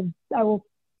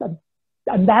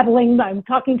I'm babbling. I'm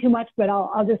talking too much, but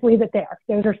I'll just leave it there.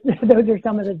 Those are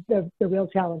some of the real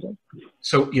challenges.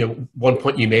 So, you know, one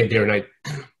point you made there, and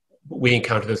we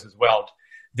encounter this as well.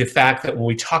 The fact that when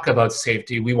we talk about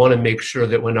safety, we want to make sure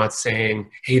that we're not saying,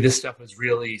 hey, this stuff is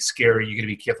really scary, you got to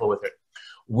be careful with it.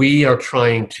 We are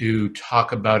trying to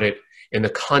talk about it in the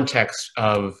context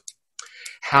of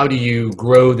how do you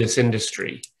grow this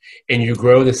industry? And you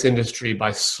grow this industry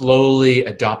by slowly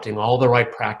adopting all the right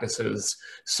practices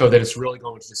so that it's really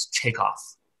going to just take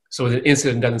off. So the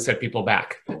incident doesn't set people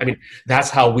back. I mean, that's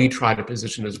how we try to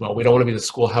position as well. We don't want to be the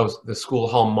school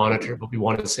hall monitor, but we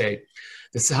want to say,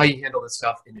 This is how you handle this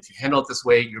stuff. And if you handle it this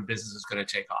way, your business is going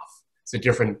to take off. It's a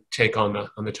different take on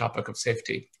the topic of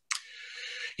safety.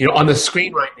 You know, on the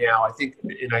screen right now, I think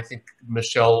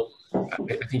Michelle,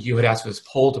 I think you had asked for this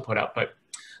poll to put up, but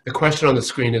the question on the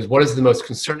screen is, what is the most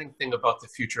concerning thing about the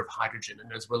future of hydrogen?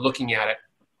 And as we're looking at it,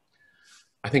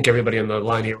 I think everybody on the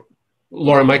line here,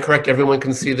 Laura, am I correct? Everyone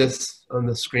can see this on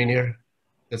the screen here?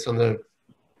 That's on the...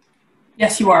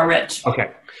 Yes, you are, Rich.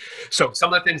 Okay. So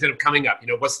some of the things that are coming up, you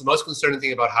know, what's the most concerning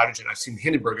thing about hydrogen? I've seen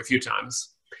Hindenburg a few times.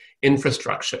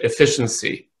 Infrastructure,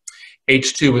 efficiency.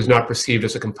 H2 was not perceived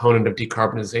as a component of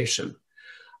decarbonization.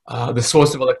 The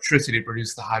source of electricity to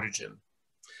produce the hydrogen.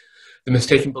 The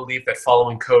mistaken belief that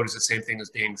following code is the same thing as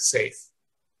being safe.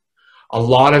 A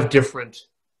lot of different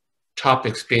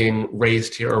topics being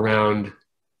raised here around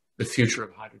the future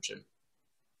of hydrogen.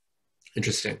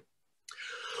 Interesting.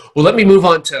 Well, let me move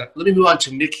on to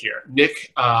Nick here.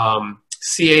 Nick,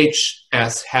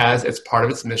 CHS has as part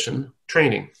of its mission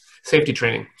training, safety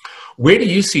training. Where do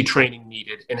you see training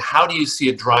needed, and how do you see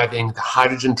it driving the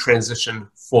hydrogen transition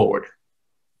forward?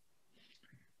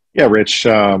 Yeah, Rich.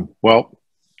 Well,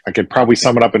 I could probably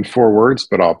sum it up in 4 words,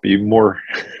 but I'll be more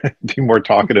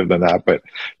talkative than that. But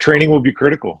training will be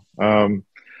critical.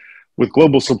 With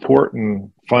global support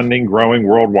and funding growing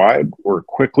worldwide, we're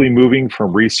quickly moving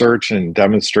from research and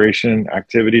demonstration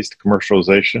activities to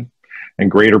commercialization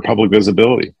and greater public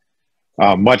visibility.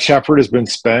 Much effort has been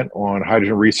spent on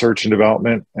hydrogen research and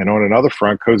development, and on another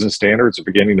front, codes and standards are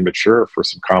beginning to mature for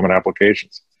some common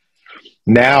applications.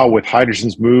 Now, with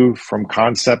hydrogen's move from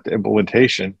concept to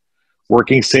implementation,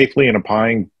 working safely and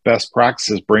applying best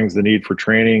practices brings the need for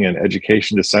training and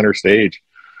education to center stage,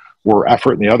 where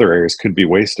effort in the other areas could be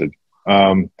wasted.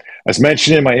 As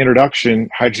mentioned in my introduction,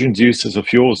 hydrogen's use as a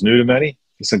fuel is new to many.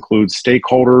 This includes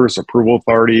stakeholders, approval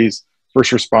authorities,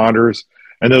 first responders,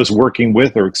 and those working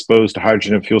with or exposed to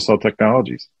hydrogen and fuel cell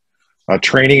technologies.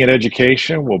 Training and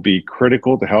education will be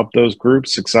critical to help those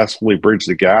groups successfully bridge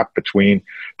the gap between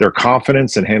their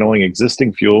confidence in handling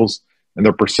existing fuels and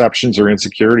their perceptions or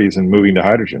insecurities in moving to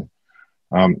hydrogen.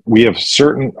 We've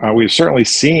certainly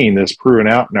seen this proven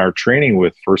out in our training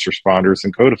with first responders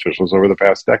and code officials over the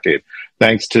past decade.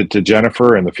 Thanks to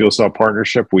Jennifer and the Fuel Cell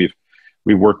Partnership, we've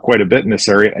worked quite a bit in this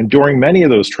area. And during many of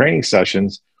those training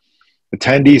sessions,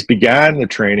 attendees began the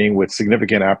training with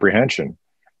significant apprehension.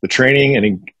 The training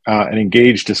and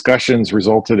engaged discussions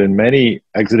resulted in many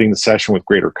exiting the session with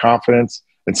greater confidence,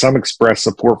 and some expressed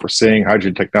support for seeing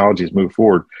hydrogen technologies move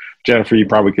forward. Jennifer, you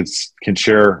probably can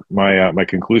share my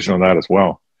conclusion on that as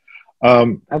well.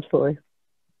 Absolutely.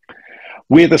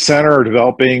 We at the center are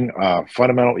developing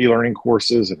fundamental e-learning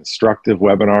courses and instructive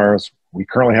webinars. We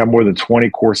currently have more than 20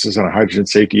 courses on a hydrogen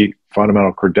safety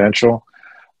fundamental credential.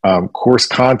 Course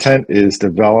content is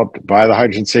developed by the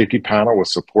Hydrogen Safety Panel with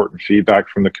support and feedback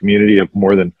from the community of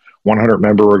more than 100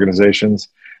 member organizations.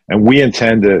 And we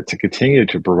intend to continue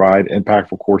to provide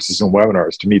impactful courses and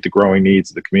webinars to meet the growing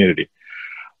needs of the community.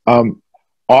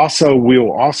 Also, we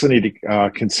will also need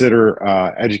to consider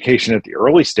education at the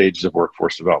early stages of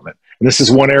workforce development. And this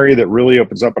is one area that really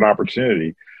opens up an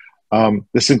opportunity.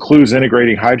 This includes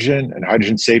integrating hydrogen and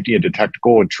hydrogen safety into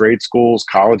technical and trade schools,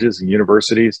 colleges, and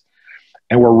universities.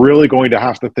 And we're really going to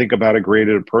have to think about a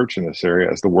graded approach in this area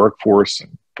as the workforce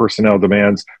and personnel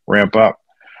demands ramp up.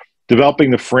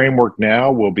 Developing the framework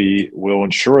now will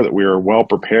ensure that we are well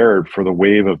prepared for the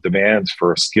wave of demands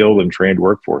for a skilled and trained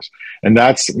workforce. And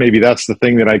that's the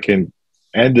thing that I can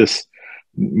end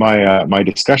my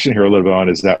discussion here a little bit on,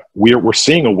 is that we're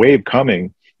seeing a wave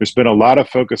coming. There's been a lot of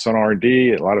focus on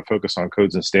R&D, a lot of focus on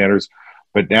codes and standards,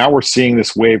 but now we're seeing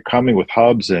this wave coming with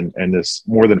hubs and this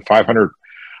more than $500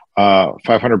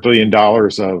 billion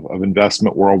of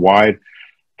investment worldwide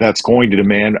that's going to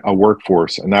demand a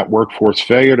workforce. And that workforce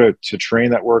failure to train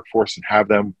that workforce and have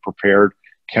them prepared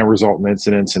can result in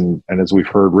incidents. And as we've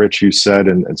heard Rich, you said,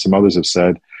 and some others have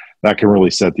said, that can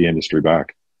really set the industry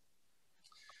back.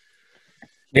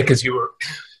 Nick, as you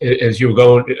were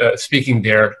going speaking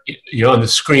there, you know, on the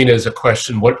screen is a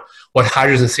question: what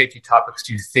hydrogen safety topics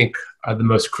do you think are the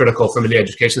most critical from an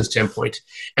education standpoint?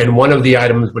 And one of the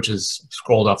items, which is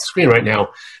scrolled off the screen right now,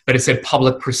 but it said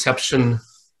public perception,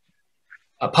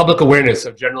 public awareness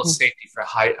of general safety for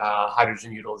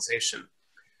hydrogen utilization.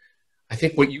 I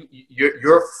think what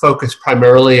you're focused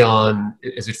primarily on,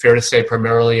 is it fair to say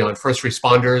primarily on first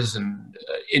responders and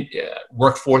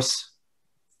workforce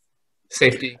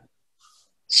safety?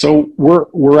 So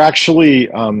we're actually,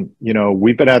 you know,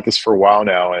 we've been at this for a while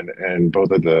now, and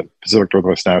both at the Pacific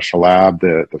Northwest National Lab,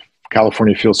 the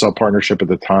California Fuel Cell Partnership at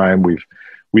the time,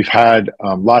 we've had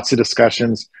lots of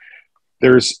discussions.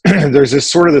 There's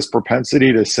this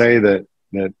propensity to say that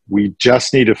that we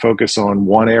just need to focus on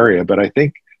one area. But I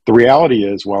think the reality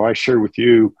is, while I shared with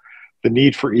you the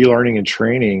need for e-learning and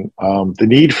training, the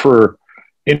need for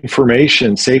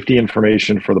information, safety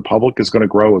information for the public is going to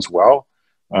grow as well.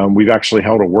 We've actually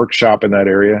held a workshop in that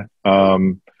area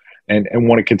and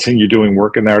want to continue doing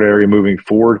work in that area moving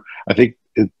forward. I think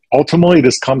ultimately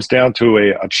this comes down to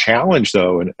a challenge,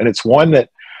 though, and it's one that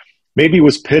maybe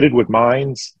was pitted with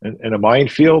mines in a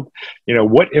minefield. You know,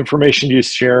 what information do you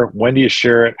share? When do you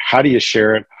share it? How do you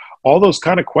share it? All those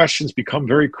kind of questions become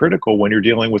very critical when you're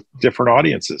dealing with different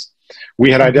audiences. We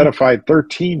had identified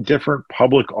 13 different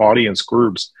public audience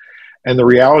groups, and the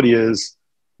reality is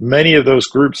many of those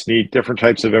groups need different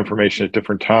types of information at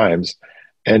different times,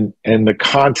 and the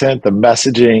content, the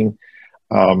messaging,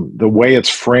 the way it's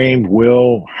framed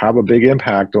will have a big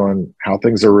impact on how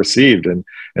things are received, and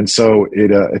so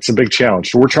it's a big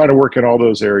challenge. So we're trying to work in all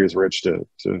those areas, Rich, to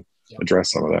address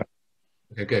some of that.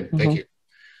 Okay, good. Thank you.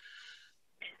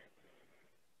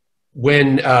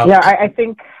 When I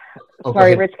think.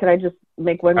 Sorry, ahead. Rich. Can I just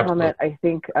make one Absolutely. comment? I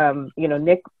think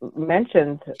Nick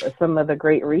mentioned some of the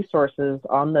great resources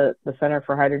on the Center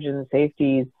for Hydrogen and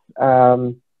Safety's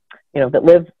that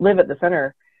live at the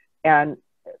center, and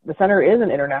the center is an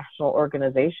international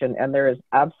organization, and there is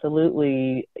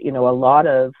absolutely a lot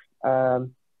of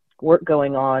work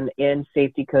going on in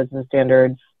safety codes and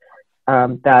standards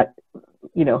that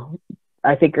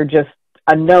I think are just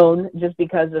unknown just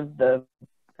because of the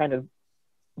kind of,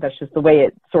 that's just the way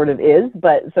it sort of is.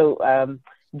 But so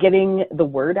getting the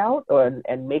word out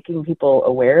and making people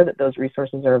aware that those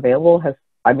resources are available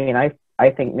I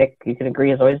think, Nick, you can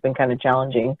agree, has always been kind of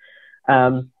challenging.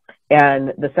 And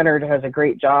the center does a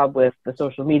great job with the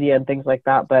social media and things like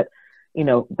that. But,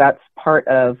 that's part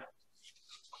of,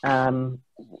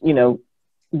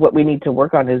 what we need to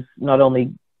work on is not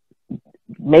only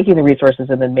making the resources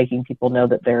and then making people know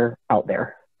that they're out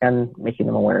there and making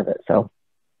them aware of it. So.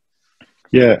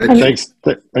 Yeah, thanks,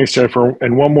 Jennifer.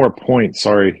 And one more point.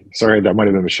 Sorry, that might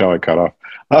have been Michelle I cut off.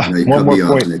 One more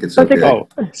point. Nick, it's okay. Oh,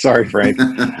 sorry, Frank.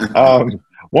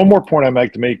 One more point I'd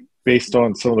like to make based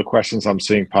on some of the questions I'm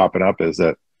seeing popping up is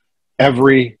that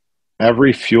every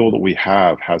fuel that we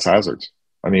have has hazards.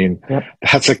 I mean,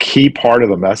 that's a key part of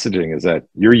the messaging, is that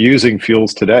you're using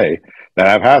fuels today that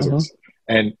have hazards,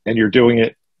 and you're doing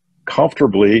it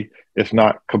comfortably, if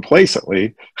not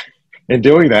complacently, in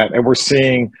doing that. And we're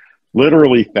seeing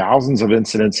literally thousands of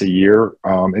incidents a year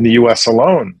in the U.S.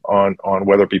 alone on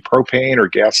whether it be propane or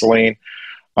gasoline,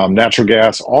 natural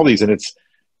gas, all these. And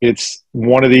it's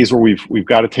one of these where we've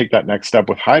got to take that next step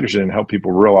with hydrogen and help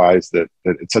people realize that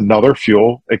it's another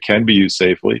fuel. It can be used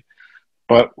safely,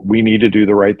 but we need to do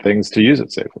the right things to use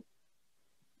it safely.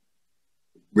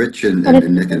 Rich and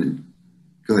Nick,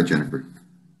 go ahead, Jennifer.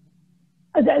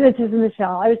 This is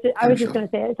Michelle. I was just going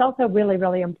to say, it's also really,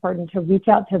 really important to reach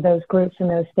out to those groups and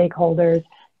those stakeholders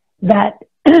that,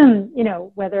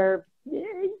 whether,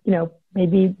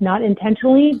 maybe not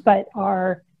intentionally, but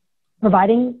are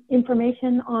providing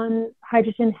information on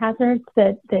hydrogen hazards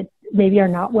that maybe are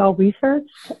not well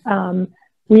researched.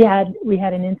 We had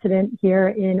an incident here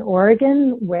in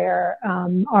Oregon where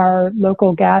our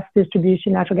local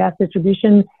natural gas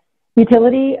distribution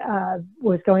utility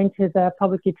was going to the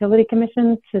Public Utility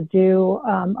Commission to do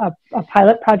a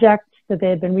pilot project that they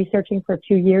had been researching for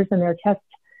 2 years in their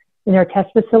test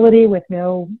facility with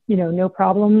no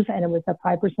problems, and it was a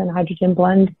 5% hydrogen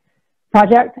blend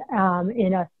project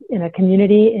in a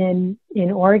community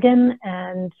in Oregon.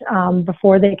 And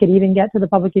before they could even get to the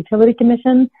Public Utility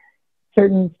Commission,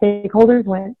 certain stakeholders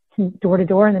went door to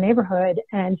door in the neighborhood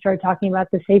and started talking about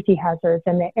the safety hazards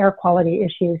and the air quality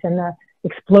issues and the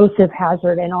explosive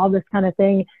hazard and all this kind of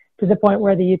thing, to the point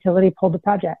where the utility pulled the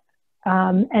project.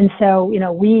 And so,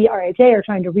 we, RHA, are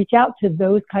trying to reach out to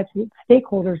those types of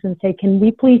stakeholders and say, can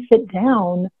we please sit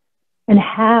down and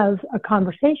have a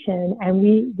conversation? And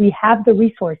we have the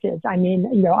resources. I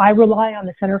mean, I rely on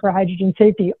the Center for Hydrogen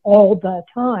Safety all the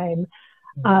time,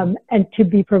 and to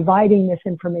be providing this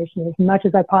information as much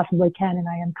as I possibly can. And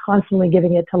I am constantly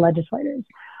giving it to legislators.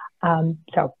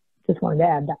 So just wanted to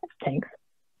add that. Thanks.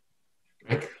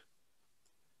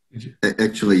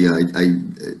 Actually,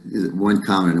 one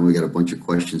comment, and we got a bunch of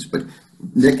questions, but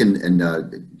Nick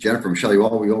and Jennifer,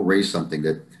 Michelle, we all raised something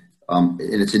that, and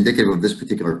it's indicative of this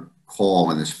particular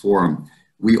call and this forum.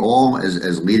 We all,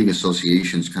 as leading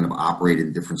associations, kind of operate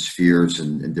in different spheres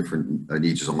and different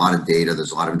needs. There's a lot of data.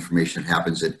 There's a lot of information that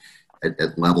happens at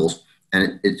levels.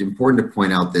 And it's important to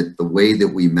point out that the way that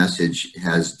we message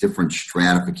has different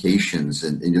stratifications,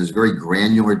 and there's a very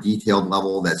granular, detailed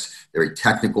level that's very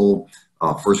technical,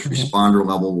 first responder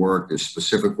level work. There's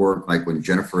specific work, like when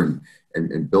Jennifer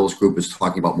and Bill's group is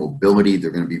talking about mobility.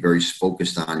 They're going to be very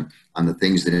focused on the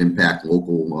things that impact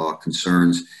local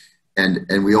concerns.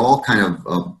 And we all kind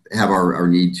of have our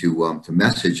need to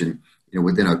message. And,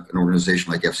 within an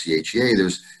organization like FCHEA,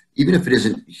 there's, even if it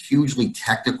isn't hugely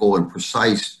technical and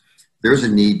precise, there's a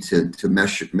need to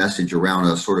message around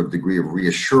a sort of degree of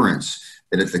reassurance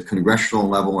that at the congressional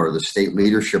level or the state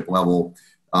leadership level,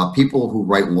 people who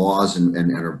write laws and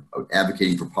are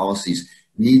advocating for policies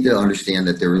need to understand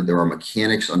that there are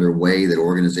mechanics underway that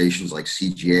organizations like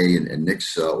CGA and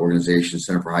Nick's organization,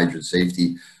 Center for Hydrant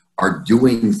Safety, are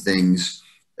doing things.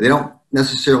 They don't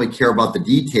necessarily care about the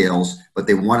details, but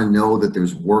they want to know that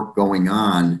there's work going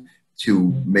on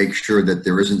to make sure that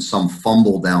there isn't some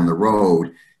fumble down the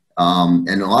road.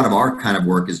 And a lot of our kind of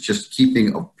work is just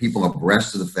keeping people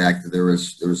abreast of the fact that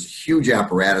there's a huge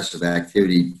apparatus of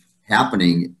activity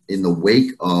happening in the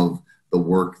wake of the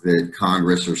work that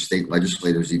Congress or state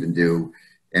legislators even do,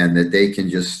 and that they can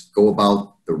just go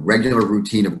about the regular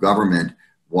routine of government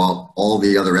while all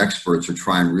the other experts are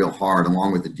trying real hard,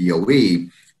 along with the DOE,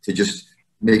 to just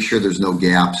make sure there's no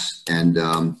gaps. And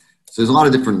so there's a lot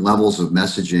of different levels of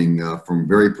messaging, from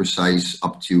very precise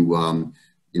up to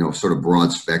sort of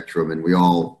broad spectrum, and we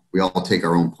all take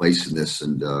our own place in this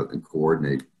and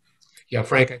coordinate. Yeah,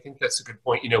 Frank, I think that's a good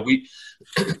point. We,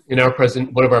 in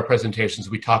one of our presentations,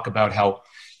 we talk about how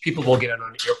people will get on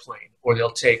an airplane or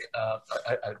they'll take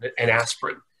an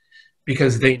aspirin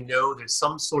because they know there's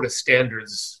some sort of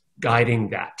standards guiding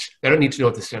that. They don't need to know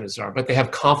what the standards are, but they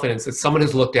have confidence that someone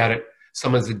has looked at it,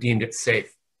 someone's deemed it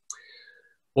safe.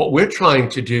 What we're trying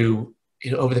to do,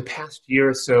 over the past year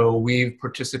or so, we've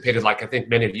participated, like I think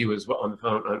many of you as well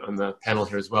on the panel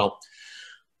here as well.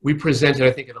 We presented,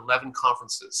 I think, at 11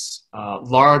 conferences,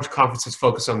 large conferences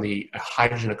focused on the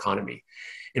hydrogen economy.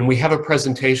 And we have a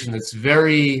presentation that's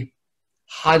very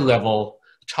high level,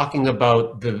 talking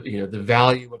about the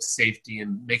value of safety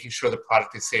and making sure the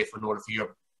product is safe in order for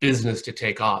your business to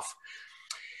take off.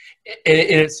 And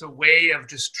it's a way of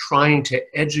just trying to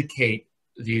educate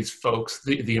these folks,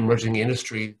 the emerging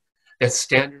industry, that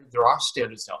there are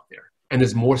standards out there and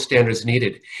there's more standards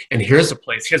needed. And here's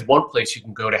one place you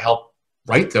can go to help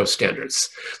write those standards.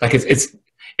 Like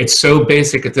it's so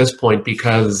basic at this point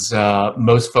because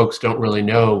most folks don't really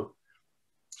know,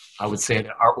 I would say,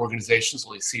 that our organizations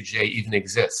like CGA even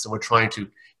exists. And we're trying to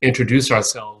introduce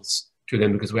ourselves to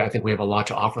them because I think we have a lot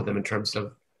to offer them in terms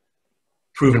of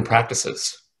proven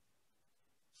practices.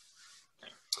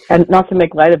 And not to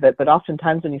make light of it, but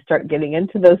oftentimes when you start getting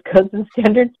into those codes and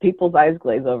standards, people's eyes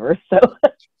glaze over. So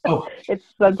it's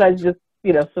sometimes just,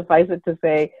 suffice it to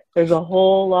say, there's a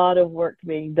whole lot of work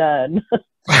being done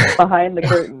behind the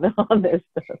curtain on this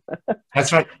stuff.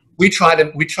 That's right. We try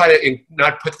to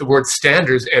not put the word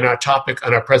standards in our topic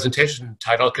on our presentation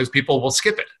title because people will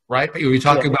skip it, right? But you're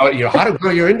talking about how to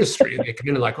grow your industry, and they come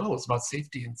in and like, oh, it's about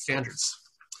safety and standards.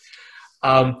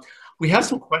 We have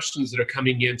some questions that are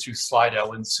coming in through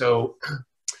Slido, and so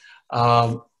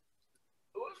whoever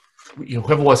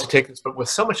wants to take this, but with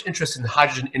so much interest in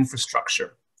hydrogen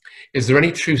infrastructure, is there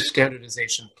any true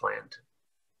standardization planned?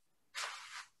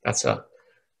 That's a.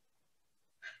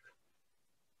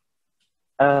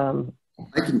 I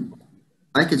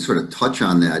can sort of touch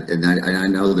on that, and I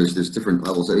know there's different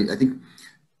levels. I think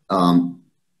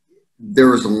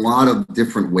there is a lot of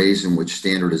different ways in which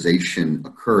standardization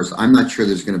occurs. I'm not sure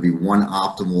there's going to be one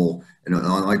optimal, and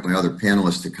I'd like my other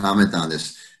panelists to comment on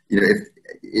this.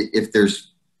 If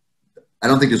there's, I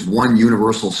don't think there's one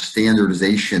universal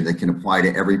standardization that can apply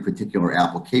to every particular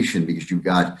application, because you've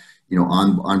got,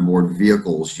 onboard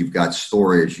vehicles, you've got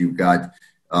storage, you've got,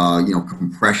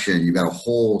 compression, you've got a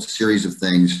whole series of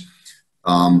things.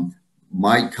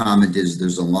 My comment is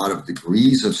there's a lot of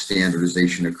degrees of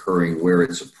standardization occurring where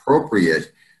it's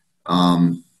appropriate,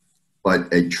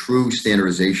 but a true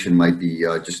standardization might be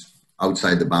just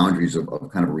outside the boundaries of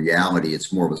kind of reality.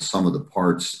 It's more of a sum of the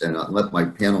parts, and I'll let my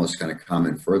panelists kind of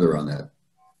comment further on that.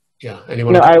 Yeah,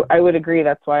 anyone? I would agree.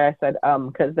 That's why I said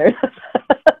because there's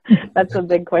that's a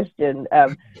big question.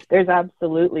 There's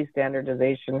absolutely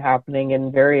standardization happening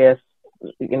in various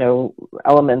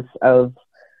elements of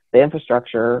the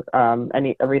infrastructure,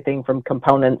 everything from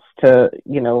components to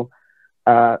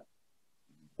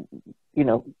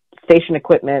station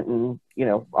equipment and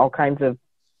all kinds of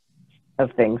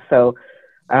things. So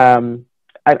I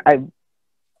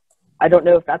don't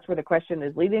know if that's where the question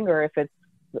is leading, or if it's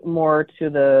more to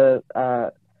the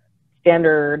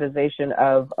standardization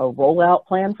of a rollout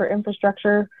plan for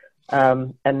infrastructure.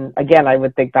 And again, I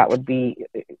would think that would be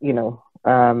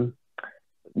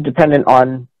dependent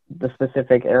on the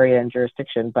specific area and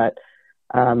jurisdiction, but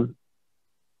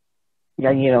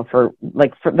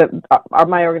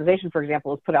my organization, for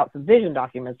example, has put out some vision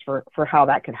documents for how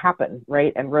that could happen,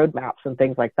 right? And roadmaps and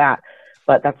things like that.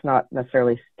 But that's not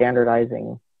necessarily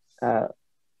standardizing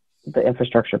the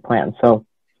infrastructure plan. So,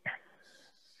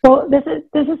 well, this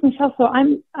is Michelle. So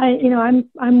I'm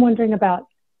wondering about.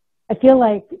 I feel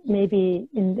like maybe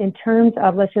in terms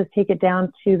of, let's just take it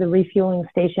down to the refueling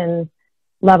station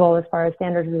level as far as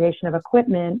standardization of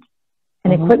equipment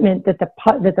and equipment that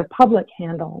the public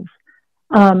handles.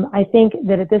 I think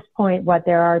that at this point,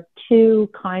 there are two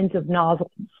kinds of nozzles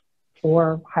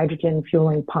for hydrogen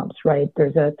fueling pumps, right?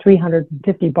 There's a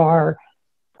 350 bar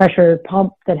pressure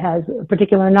pump that has a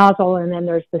particular nozzle, and then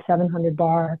there's the 700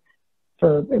 bar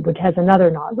which has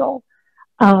another nozzle.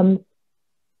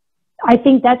 I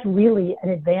think that's really an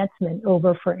advancement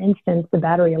over, for instance, the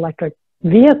battery electric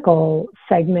vehicle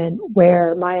segment,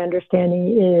 where my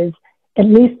understanding is, at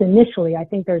least initially, I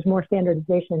think there's more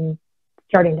standardization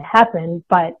starting to happen,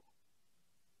 but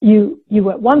you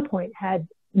at one point had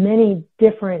many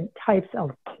different types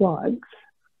of plugs.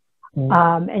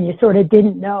 And you sort of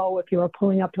didn't know, if you were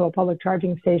pulling up to a public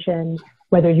charging station,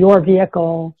 whether your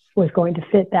vehicle was going to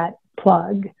fit that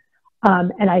plug.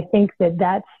 And I think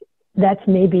that's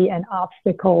maybe an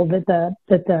obstacle that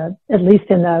at least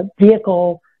in the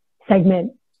vehicle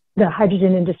segment, the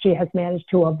hydrogen industry has managed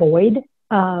to avoid.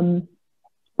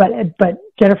 But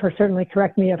Jennifer, certainly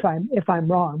correct me if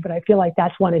I'm wrong, but I feel like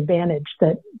that's one advantage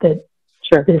that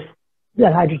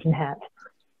hydrogen has.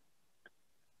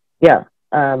 Yeah,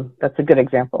 that's a good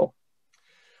example.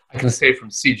 I can say from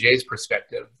CGA's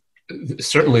perspective,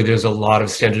 certainly there's a lot of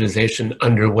standardization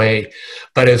underway,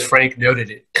 but as Frank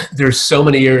noted, there's so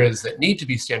many areas that need to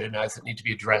be standardized, that need to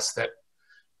be addressed, that,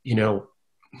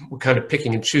 we're kind of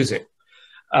picking and choosing.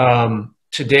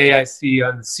 Today I see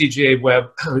on the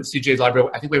CGA library,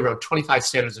 I think we have around 25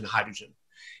 standards in hydrogen.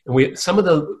 And some of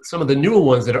the newer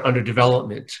ones that are under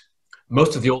development,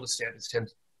 most of the older standards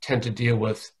tend to deal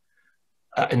with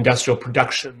industrial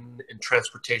production and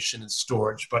transportation and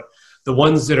storage. But the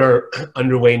ones that are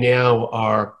underway now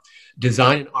are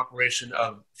design and operation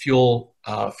of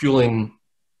fueling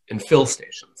and fill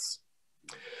stations,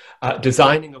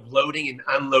 designing of loading and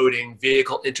unloading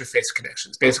vehicle interface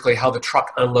connections, basically how the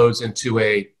truck unloads into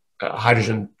a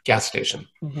hydrogen gas station.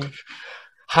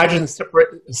 Hydrogen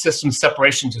system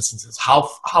separation distances,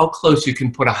 how close you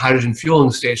can put a hydrogen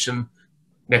fueling station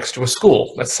next to a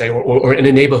school, let's say, or in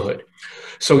a neighborhood.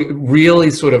 So really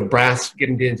sort of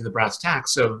getting into the brass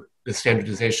tacks of the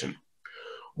standardization.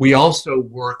 We also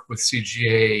work with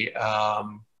CGA,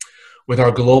 with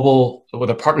our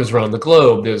partners around the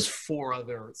globe. There's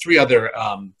three other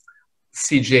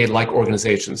CGA-like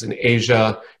organizations in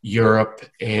Asia, Europe,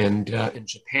 and in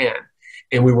Japan.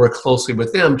 And we work closely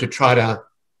with them to try to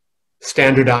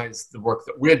standardize the work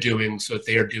that we're doing so that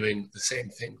they are doing the same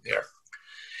thing there.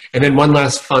 And then one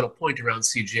last final point around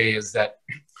CGA is that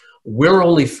we're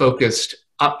only focused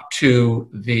up to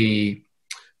the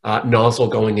nozzle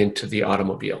going into the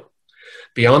automobile.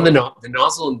 Beyond the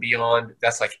nozzle and beyond,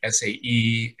 that's like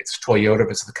SAE, it's Toyota,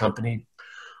 it's the company.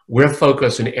 We're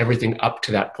focused on everything up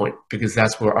to that point because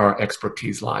that's where our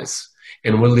expertise lies.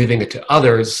 And we're leaving it to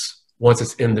others once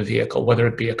it's in the vehicle, whether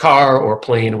it be a car or a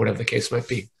plane or whatever the case might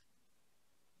be.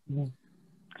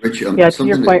 Rich, to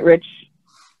your point, Rich.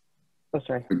 Oh,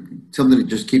 sorry. Something to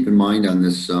just keep in mind on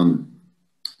this,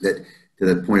 that to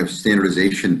the point of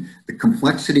standardization, the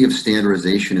complexity of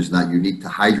standardization is not unique to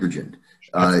hydrogen.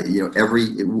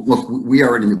 Look, we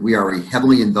are a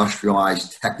heavily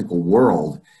industrialized technical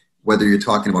world, whether you're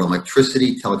talking about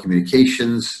electricity,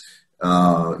 telecommunications,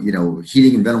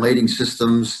 heating and ventilating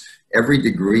systems. Every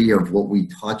degree of what we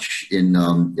touch in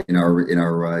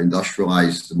our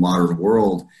industrialized modern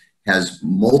world has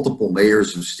multiple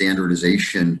layers of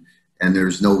standardization, and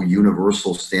there's no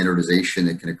universal standardization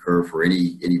that can occur for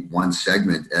any one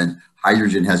segment. And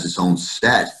hydrogen has its own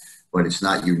set, but it's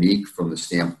not unique from the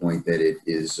standpoint that it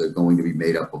is going to be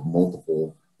made up of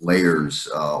multiple layers,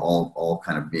 all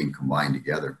kind of being combined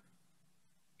together.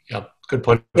 Yeah, good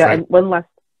point. Yeah, Frank. and one last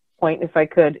point, if I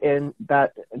could, in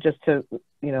that, just to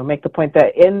make the point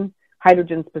that in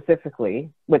hydrogen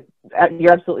specifically,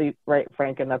 you're absolutely right,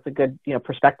 Frank, and that's a good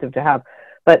perspective to have.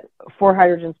 But for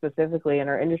hydrogen specifically in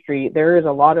our industry, there is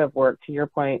a lot of work, to your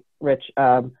point, Rich,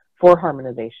 for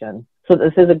harmonization. So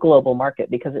this is a global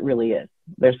market because it really is.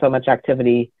 There's so much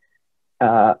activity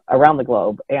around the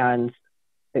globe, and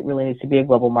it really needs to be a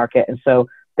global market. And so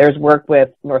there's work with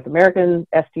North American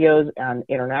STOs and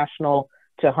international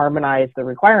to harmonize the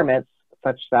requirements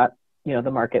such that,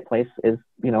 the marketplace is,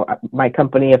 my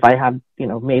company, if I have,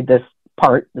 made this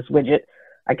part, this widget,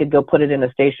 I could go put it in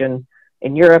a station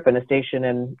in Europe and a station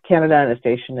in Canada and a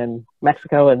station in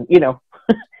Mexico, and you know,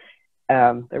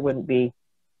 there wouldn't be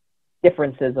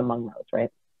differences among those, right?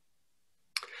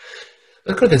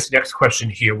 Let's go to this next question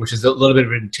here, which is a little bit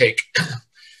of an intake.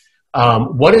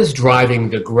 What is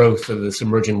driving the growth of this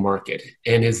emerging market,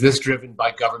 and is this driven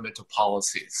by governmental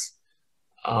policies?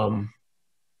 How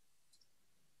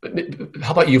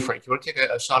about you, Frank? You want to take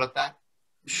a shot at that?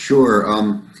 Sure.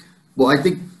 Well, I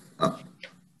think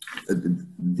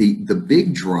the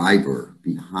big driver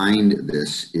behind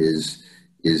this is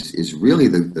really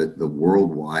the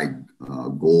worldwide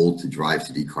goal to drive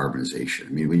to decarbonization. I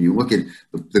mean, when you look at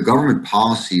the government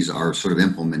policies are sort of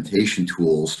implementation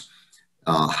tools.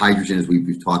 Hydrogen, as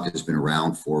we've talked, has been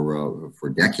around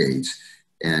for decades,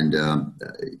 and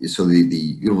so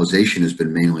the utilization has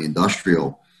been mainly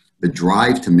industrial. The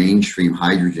drive to mainstream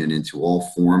hydrogen into all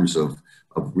forms of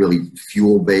really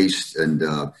fuel-based and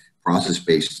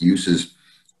process-based uses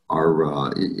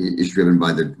is driven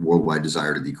by the worldwide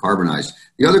desire to decarbonize.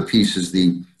 The other piece is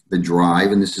the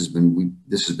drive, and this has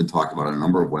been talked about in a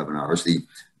number of webinars. The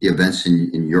events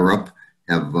in Europe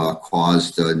have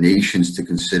caused nations to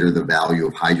consider the value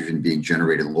of hydrogen being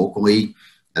generated locally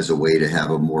as a way to have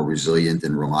a more resilient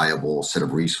and reliable set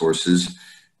of resources.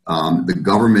 The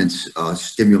government's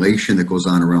stimulation that goes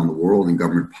on around the world and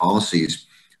government policies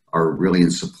are really in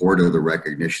support of the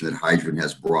recognition that hydrogen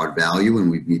has broad value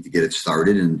and we need to get it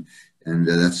started. And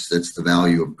that's the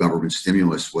value of government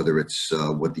stimulus, whether it's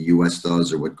what the U.S.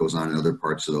 does or what goes on in other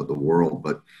parts of the world.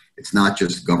 But it's not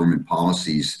just government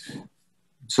policies.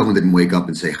 Someone didn't wake up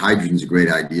and say, hydrogen's a great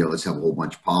idea, let's have a whole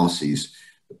bunch of policies.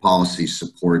 The policies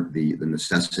support the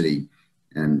necessity,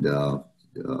 and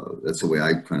that's the way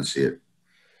I kind of see it.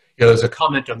 You know, there's a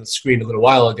comment on the screen a little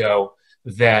while ago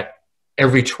that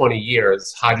every 20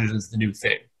 years, hydrogen is the new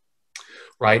thing,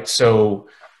 right? So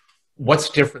what's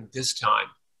different this time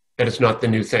that it's not the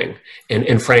new thing?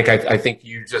 And Frank, I think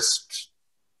you just,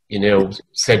 you know,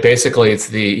 said basically it's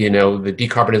the, you know, the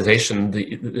decarbonization,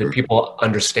 the people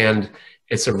understand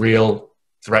it's a real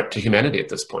threat to humanity at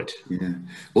this point. Yeah.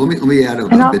 Well, let me add a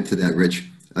little bit to that, Rich,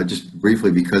 just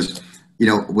briefly, because, you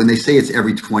know, when they say it's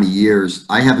every 20 years,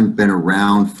 I haven't been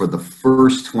around for the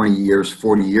first 20 years,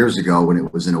 40 years ago when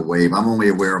it was in a wave. I'm only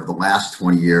aware of the last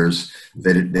 20 years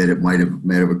that it might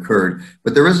have occurred.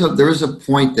 But there is a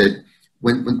point that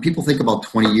when people think about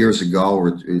 20 years ago,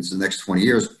 or it's the next 20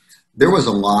 years, there was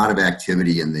a lot of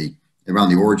activity around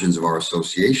the origins of our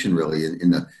association, really,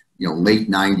 in the late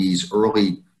 90s,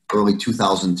 early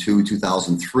 2002,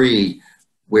 2003,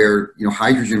 where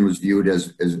hydrogen was viewed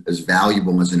as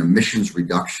valuable as an emissions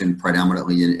reduction,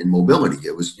 predominantly in mobility.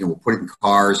 It was we'll put it in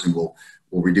cars and we'll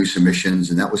reduce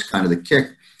emissions, and that was kind of the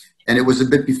kick. And it was a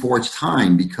bit before its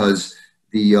time because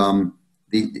the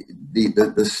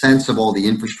sense of all the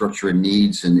infrastructure and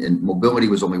needs and mobility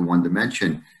was only one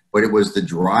dimension, but it was the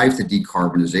drive to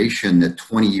decarbonization that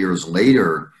 20 years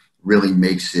later really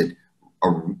makes it a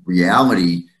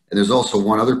reality. And there's also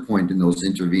one other point in those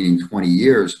intervening 20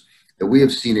 years that we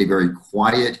have seen a very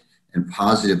quiet and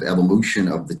positive evolution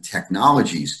of the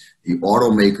technologies. The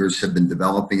automakers have been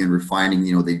developing and refining,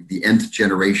 the nth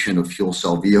generation of fuel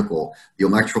cell vehicle. The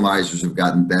electrolyzers have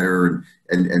gotten better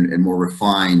and more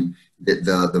refined.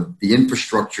 The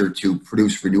infrastructure to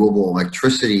produce renewable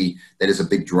electricity that is a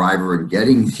big driver in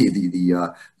getting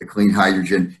the clean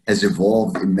hydrogen has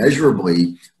evolved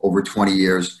immeasurably over 20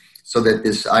 years. So that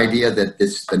this idea that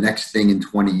the next thing in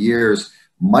 20 years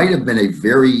might have been a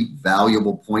very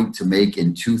valuable point to make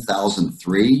in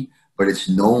 2003, but it's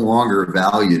no longer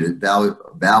valid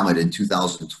in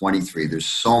 2023. There's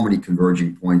so many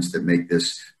converging points that make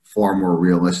this far more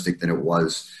realistic than it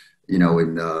was, in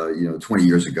 20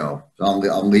 years ago. So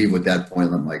I'll leave with that point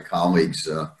and let my colleagues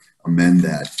amend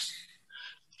that.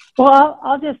 Well,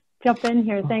 I'll just jump in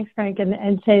here. Thanks, Frank,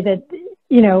 and say that,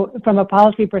 from a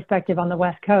policy perspective on the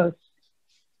West Coast,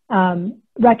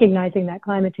 recognizing that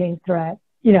climate change threat,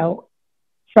 we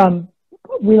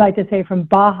like to say from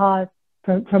Baja,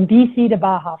 from BC to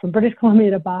Baja, from British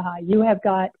Columbia to Baja, you have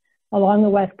got along the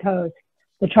West Coast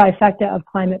the trifecta of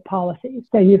climate policies.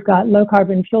 So you've got low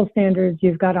carbon fuel standards,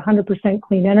 you've got 100%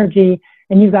 clean energy,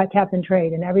 and you've got cap and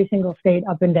trade in every single state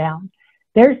up and down.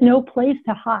 There's no place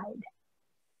to hide.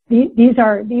 These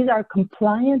are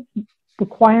compliance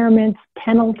requirements,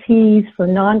 penalties for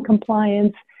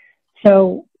non-compliance.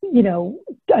 So,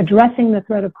 addressing the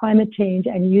threat of climate change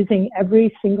and using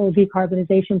every single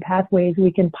decarbonization pathways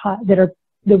we can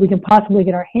possibly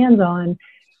get our hands on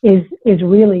is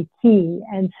really key.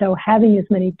 And so having as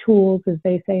many tools as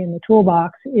they say in the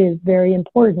toolbox is very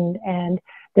important. And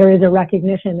there is a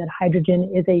recognition that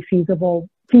hydrogen is a feasible,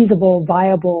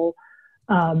 viable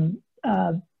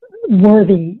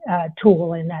worthy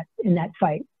tool in that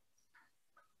fight.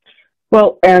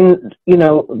 Well, and you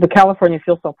know, the California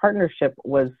Fuel Cell Partnership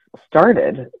was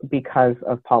started because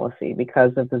of policy,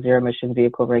 because of the zero emission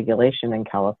vehicle regulation in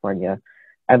California,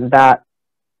 and that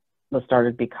was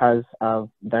started because of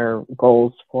their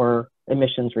goals for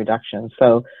emissions reduction.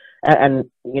 So, and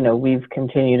you know, we've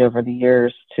continued over the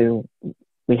years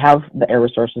we have the Air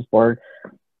Resources Board,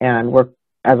 and work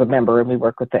as a member, and we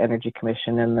work with the Energy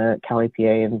Commission and the Cal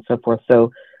EPA and so forth.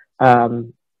 So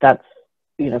that's,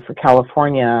 you know, for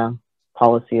California,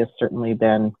 policy has certainly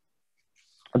been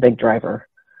a big driver.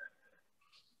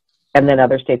 And then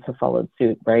other states have followed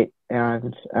suit, right?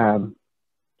 And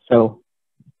so,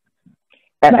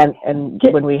 and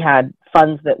when we had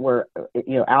funds that were,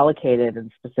 you know, allocated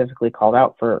and specifically called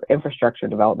out for infrastructure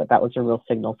development, that was a real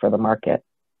signal for the market,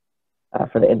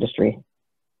 for the industry.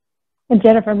 And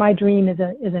Jennifer, my dream is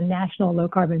a national low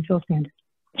carbon fuel standard.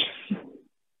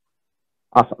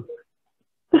 Awesome.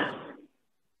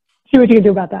 See what you can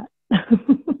do about that.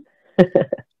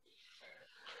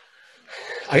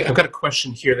 I've got a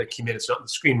question here that came in. It's not on the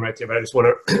screen right there, but I just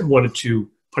wanted to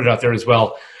put it out there as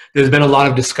well. There's been a lot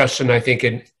of discussion, I think,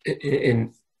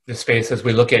 in the space as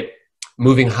we look at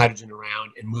moving hydrogen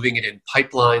around and moving it in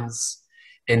pipelines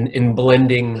and in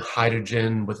blending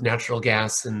hydrogen with natural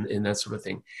gas and that sort of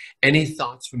thing. Any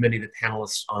thoughts from any of the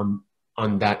panelists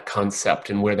on that concept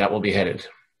and where that will be headed?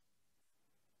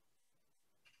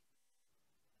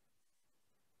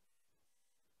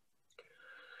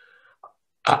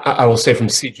 I will say from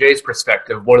CJ's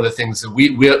perspective, one of the things that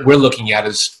we're looking at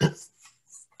is,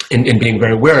 and being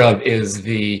very aware of, is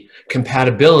the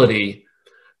compatibility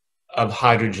of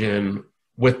hydrogen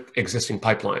with existing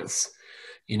pipelines.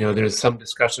 You know, there's some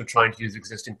discussion of trying to use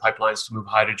existing pipelines to move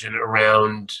hydrogen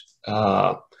around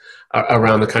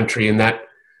the country, and that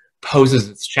poses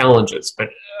its challenges. But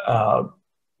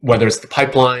whether it's the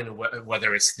pipeline or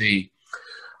whether it's the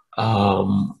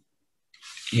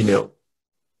you know,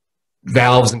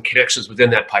 valves and connections within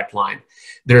that pipeline,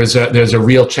 there's a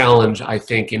real challenge, I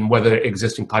think, in whether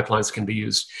existing pipelines can be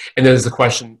used. And then there's the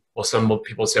question, well, some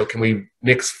people say, well, can we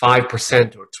mix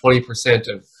 5% or 20%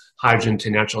 of hydrogen to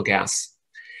natural gas?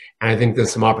 And I think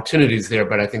there's some opportunities there,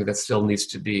 but I think that still needs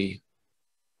to be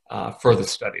further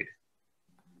studied.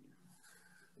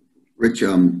 Rich,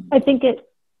 I think it.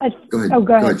 go ahead. Oh,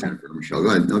 go ahead, Jennifer. Michelle, go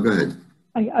ahead. No, go ahead.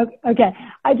 Okay,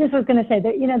 I just was going to say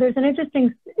that, you know, there's an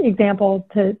interesting example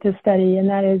to study, and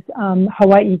that is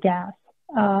Hawaii Gas.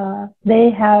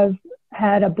 They have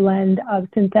had a blend of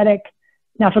synthetic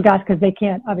natural gas, because they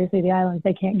can't, obviously the islands,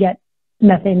 they can't get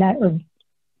methane or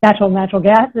natural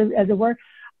gas, as it were,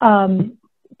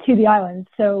 to the islands.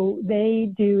 So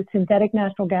they do synthetic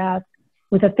natural gas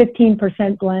with a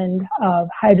 15% blend of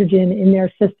hydrogen in their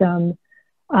system.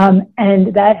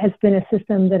 And that has been a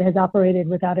system that has operated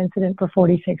without incident for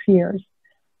 46 years.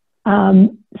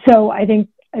 So I think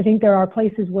there are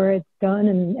places where it's done,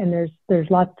 and there's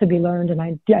lots to be learned. And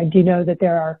I do know that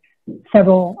there are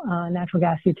several natural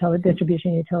gas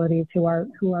distribution utilities who are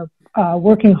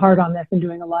working hard on this and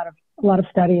doing a lot of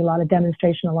study, a lot of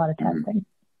demonstration, a lot of testing.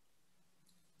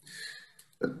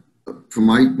 From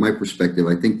my perspective,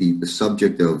 I think the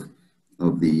subject of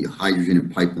the hydrogen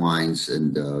and pipelines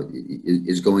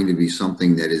is going to be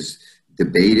something that is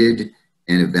debated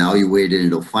and evaluated, and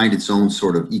it'll find its own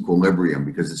sort of equilibrium,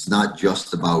 because it's not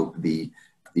just about the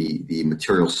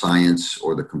material science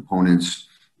or the components.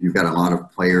 You've got a lot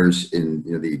of players in,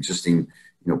 you know, the existing,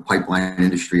 you know, pipeline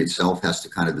industry itself has to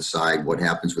kind of decide what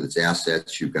happens with its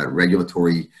assets. You've got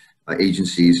regulatory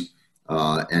agencies.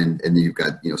 And then you've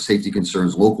got, you know, safety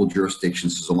concerns, local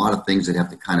jurisdictions. There's a lot of things that have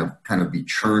to kind of be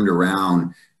churned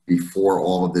around before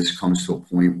all of this comes to a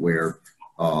point where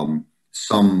you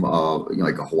know,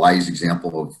 like a Hawaii's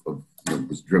example of you know,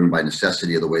 was driven by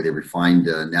necessity of the way they refined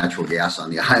natural gas on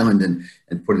the island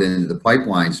and put it into the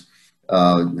pipelines.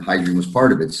 Hydrogen was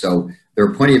part of it. So there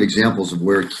are plenty of examples of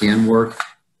where it can work,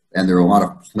 and there are a lot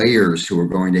of players who are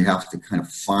going to have to kind of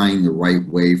find the right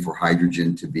way for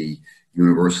hydrogen to be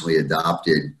universally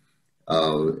adopted.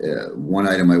 One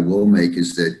item I will make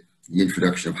is that the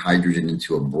introduction of hydrogen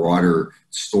into a broader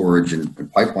storage and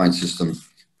pipeline system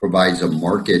provides a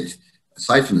market.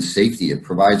 Aside from the safety, it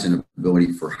provides an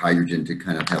ability for hydrogen to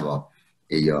kind of have a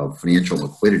financial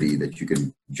liquidity, that you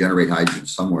can generate hydrogen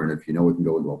somewhere, and if you know it can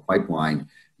go into a pipeline,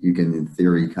 you can, in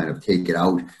theory, kind of take it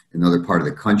out in another part of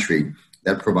the country.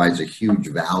 That provides a huge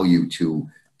value to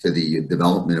the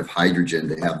development of hydrogen,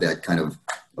 to have that kind of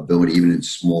ability, even in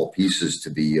small pieces, to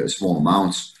be small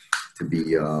amounts, to be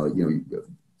you know,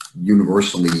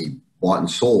 universally bought and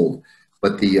sold.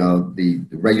 but the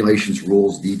regulations,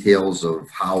 rules, details of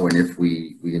how and if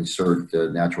we insert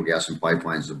natural gas in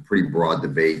pipelines is a pretty broad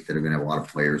debate that are going to have a lot of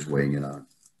players weighing in on.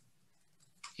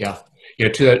 Yeah, you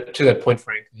know, to that point,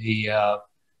 Frank,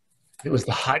 it was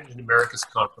the Hydrogen Americas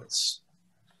Conference,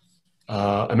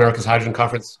 America's Hydrogen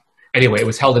Conference. Anyway, it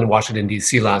was held in Washington,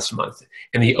 D.C. last month.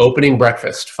 And the opening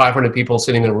breakfast, 500 people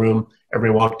sitting in a room,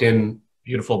 everyone walked in,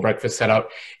 beautiful breakfast set out,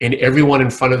 and everyone in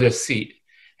front of their seat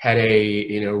had a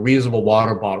reusable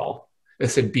water bottle that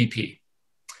said BP.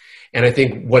 And I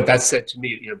think what that said to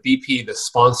me, BP, the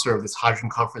sponsor of this hydrogen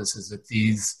conference, is that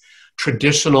these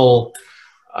traditional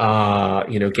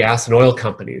gas and oil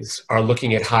companies are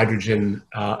looking at hydrogen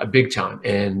a big time.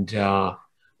 And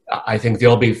I think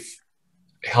they'll be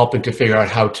helping to figure out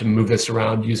how to move this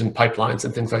around using pipelines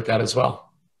and things like that as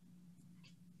well.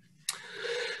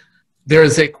 There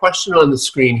is a question on the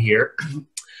screen here.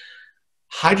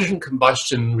 Hydrogen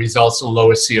combustion results in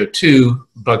lower CO2,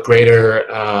 but greater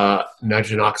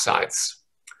nitrogen oxides.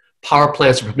 Power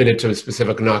plants are permitted to a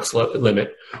specific NOx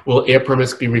limit. Will air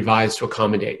permits be revised to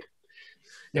accommodate?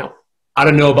 Now, I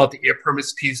don't know about the air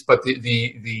permits piece, but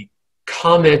the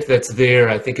comment that's there,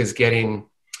 I think, is getting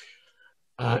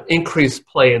increased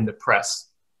play in the press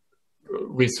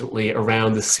recently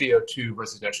around the CO2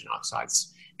 versus nitrogen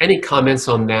oxides. Any comments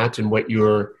on that and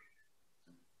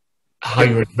how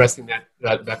you're addressing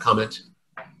that comment?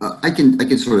 I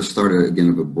can sort of start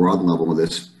again at a broad level with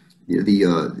this.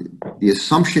 The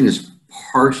assumption is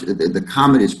the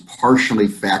comment is partially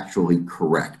factually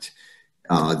correct.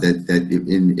 That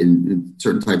in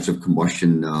certain types of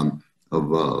combustion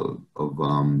of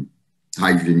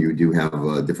hydrogen, you do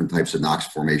have different types of NOx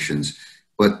formations.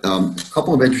 But a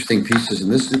couple of interesting pieces,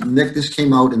 and this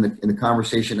came out in the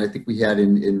conversation I think we had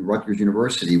in Rutgers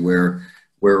University, where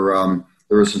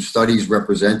there were some studies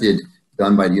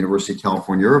done by the University of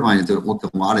California, Irvine, that looked a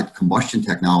lot at combustion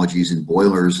technologies and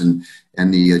boilers, and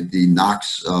the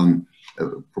NOx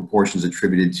proportions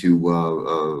attributed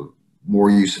to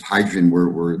more use of hydrogen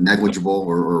were negligible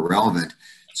or irrelevant.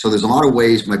 So there's a lot of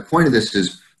ways. My point of this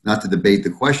is not to debate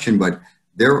the question, but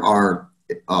there are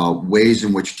ways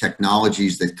in which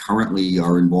technologies that currently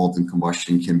are involved in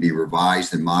combustion can be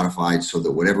revised and modified so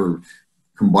that whatever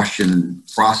combustion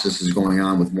process is going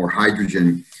on with more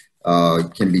hydrogen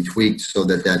can be tweaked so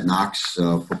that NOx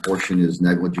proportion is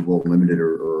negligible, limited,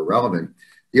 or irrelevant.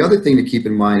 The other thing to keep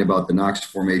in mind about the NOx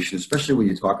formation, especially when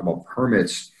you talk about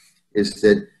permits, is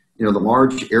that the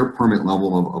large air permit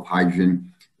level of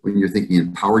hydrogen, when you're thinking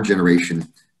in power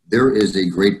generation, there is a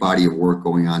great body of work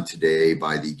going on today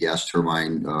by the gas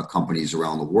turbine companies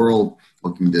around the world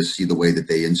looking to see the way that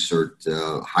they insert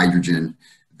hydrogen.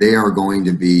 They are going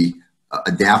to be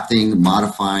adapting,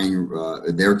 modifying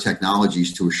their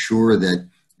technologies to assure that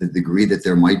the degree that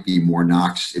there might be more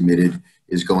NOx emitted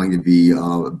is going to be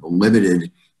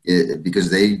limited, because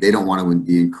they don't want to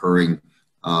be incurring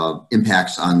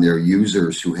impacts on their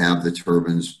users who have the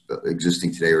turbines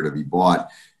existing today or to be bought.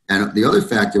 And the other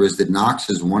factor is that NOx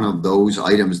is one of those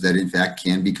items that in fact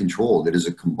can be controlled. It is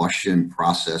a combustion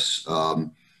process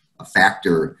a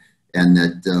factor, and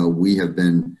that we have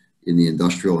been in the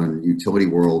industrial and utility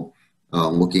world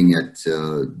looking at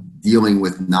dealing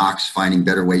with NOx, finding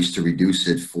better ways to reduce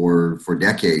it for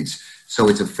decades. So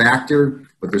it's a factor,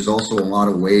 but there's also a lot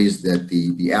of ways that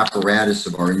the apparatus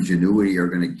of our ingenuity are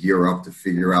going to gear up to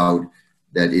figure out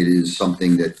that it is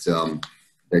something that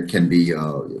that can be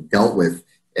dealt with.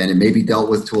 And it may be dealt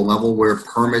with to a level where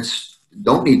permits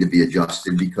don't need to be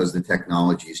adjusted because the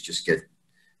technologies just get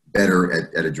better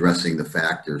at addressing the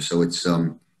factor. So it's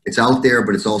out there,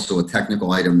 but it's also a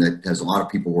technical item that has a lot of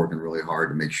people working really hard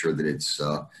to make sure that it's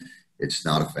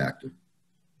not a factor.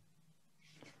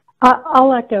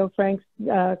 I'll echo Frank's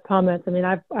comments. I mean,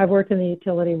 I've worked in the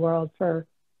utility world the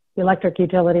electric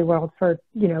utility world for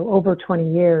over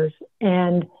 20 years,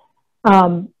 and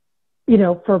for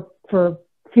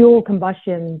fuel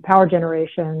combustion power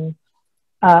generation,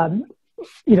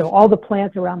 all the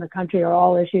plants around the country are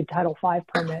all issued Title V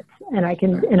permits, and I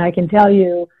can tell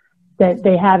you that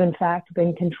they have in fact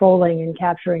been controlling and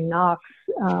capturing NOx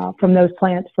from those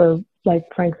plants for, like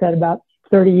Frank said, about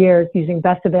 30 years, using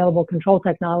best available control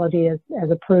technology as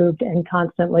approved, and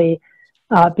constantly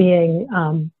being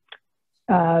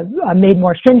made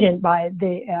more stringent by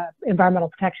the Environmental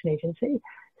Protection Agency.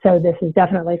 So this is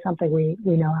definitely something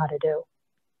we know how to do.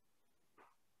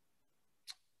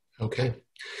 Okay.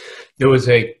 There was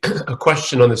a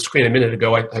question on the screen a minute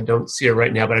ago. I don't see it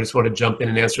right now, but I just want to jump in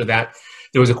and answer that.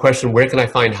 There was a question, where can I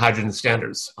find hydrogen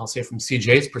standards? I'll say from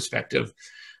CGA's perspective,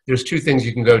 there's two things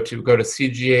you can go to. Go to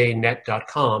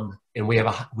CGAConnect.com, and we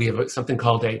have something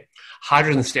called a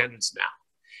hydrogen standards map.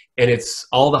 and it's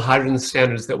all the hydrogen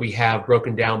standards that we have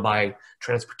broken down by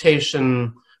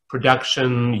transportation,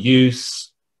 production,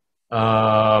 use,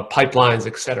 pipelines,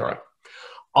 etc.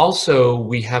 Also,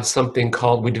 we have something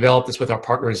called, we developed this with our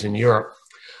partners in Europe.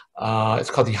 It's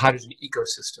called the hydrogen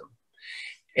ecosystem.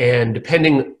 And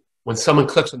depending, when someone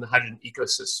clicks on the hydrogen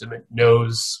ecosystem, it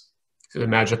knows, through the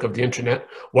magic of the internet,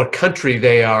 what country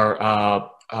they are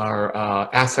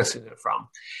accessing it from.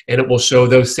 And it will show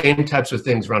those same types of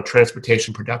things around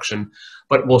transportation production,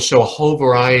 but will show a whole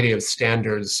variety of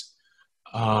standards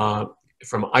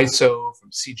from ISO,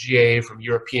 from CGA, from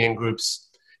European groups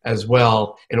as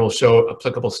well, and it will show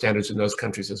applicable standards in those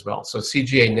countries as well. So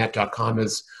CGAnet.com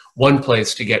is one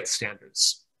place to get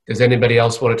standards. Does anybody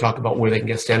else want to talk about where they can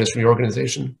get standards from your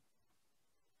organization?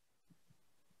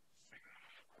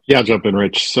 Yeah, I'll jump in,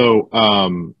 Rich. So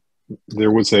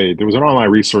there was an online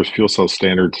resource,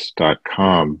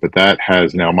 fuelcellstandards.com, but that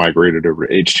has now migrated over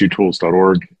to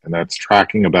h2tools.org, and that's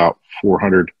tracking about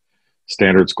 400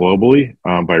 standards globally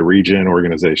by region,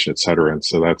 organization, et cetera. And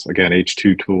so that's, again,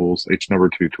 h2tools,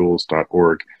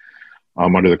 h2tools.org.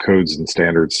 Under the codes and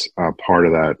standards part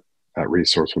of that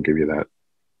resource will give you that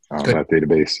that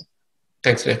database.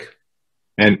 Thanks, Nick.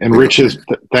 And Rich is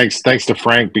thanks to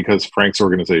Frank, because Frank's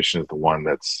organization is the one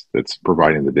that's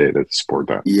providing the data to support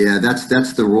that. Yeah,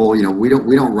 that's the role. You know, we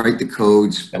don't write the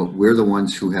codes, but we're the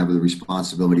ones who have the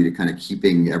responsibility to kind of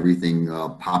keeping everything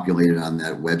populated on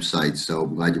that website. So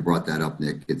I'm glad you brought that up,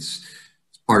 Nick. It's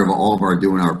part of all of our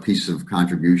doing our piece of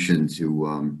contribution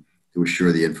to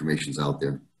assure the information's out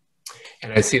there.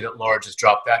 And I see that Laura just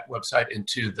dropped that website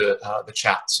into the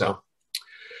chat. So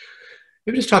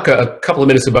maybe just talk a couple of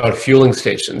minutes about fueling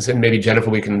stations, and maybe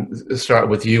Jennifer, we can start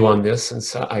with you on this,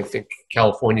 since I think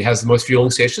California has the most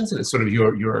fueling stations, and it's sort of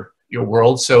your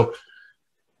world. So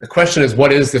the question is,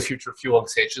 what is the future of fueling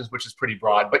stations, which is pretty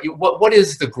broad, but what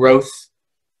is the growth?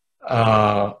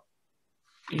 You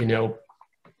know,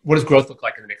 what does growth look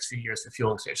like in the next few years for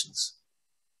fueling stations?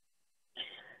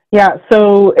 Yeah,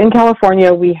 so in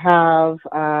California, we have,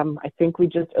 I think we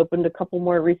just opened a couple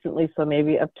more recently, so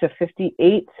maybe up to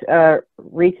 58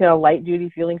 retail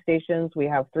light-duty fueling stations. We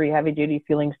have 3 heavy-duty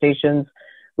fueling stations.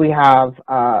 We have,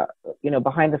 you know,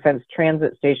 behind-the-fence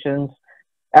transit stations.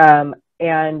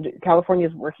 And California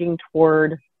is working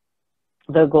toward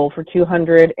the goal for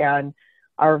 200, and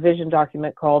our vision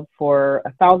document called for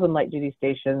 1,000 light-duty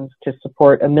stations to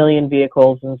support 1 million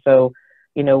vehicles. And so,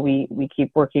 you know, we keep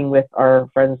working with our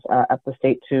friends at the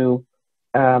state to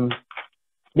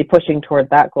be pushing toward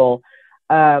that goal.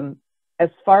 As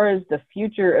far as the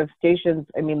future of stations,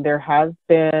 I mean, there has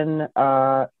been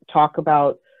talk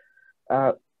about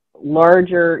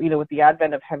larger, you know, with the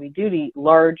advent of heavy duty,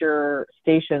 larger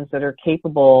stations that are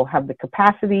capable, have the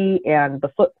capacity and the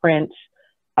footprint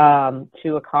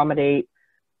to accommodate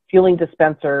fueling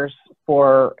dispensers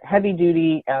for heavy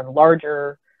duty and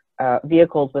larger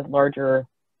vehicles with larger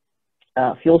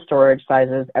fuel storage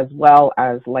sizes, as well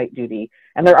as light duty.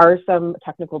 And there are some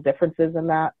technical differences in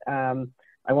that.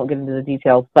 I won't get into the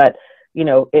details, but, you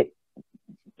know,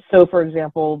 so for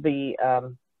example, the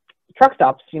truck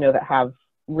stops, you know, that have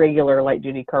regular light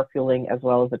duty car fueling as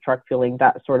well as the truck fueling,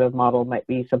 that sort of model might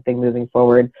be something moving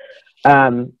forward.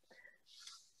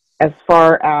 As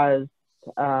far as,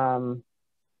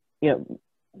 you know,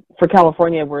 for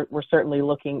California, we're certainly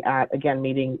looking at, again,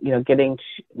 meeting, you know, getting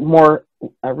more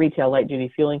retail light duty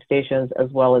fueling stations as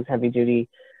well as heavy duty,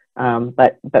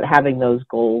 but having those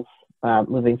goals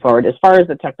moving forward. As far as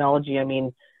the technology, I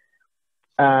mean,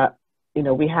 you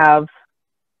know, we have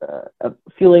a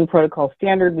fueling protocol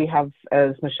standard. We have,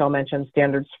 as Michelle mentioned,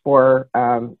 standards for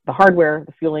the hardware,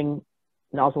 the fueling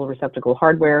nozzle receptacle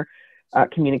hardware,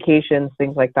 communications,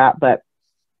 things like that. But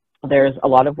there's a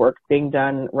lot of work being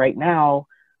done right now.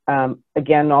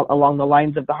 Again, along the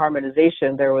lines of the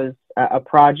harmonization, there was a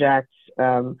project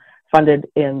funded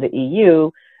in the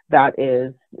EU that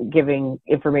is giving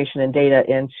information and data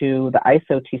into the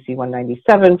ISO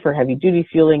TC197 for heavy duty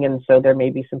fueling. And so there may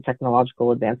be some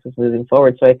technological advances moving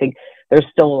forward. So I think there's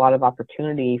still a lot of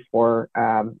opportunity for,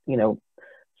 you know,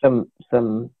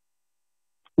 some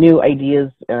new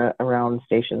ideas around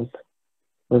stations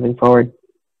moving forward.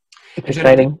 It's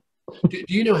exciting. Do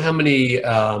you know how many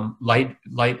light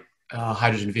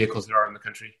hydrogen vehicles there are in the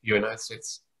country, United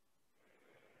States?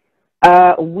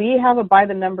 We have a by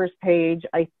the numbers page.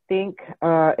 I think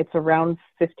it's around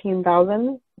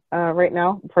 15,000 right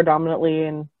now, predominantly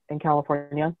in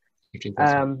California.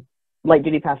 Light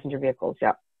duty passenger vehicles,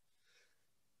 yeah.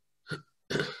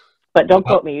 But don't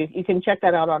quote me. You can check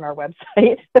that out on our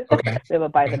website. Okay. We have a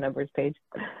by the numbers page.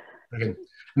 Okay.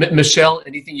 Michelle,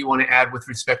 anything you want to add with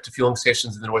respect to fueling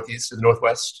stations in the Northeast or the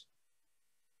Northwest?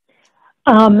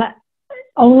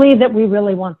 Only that we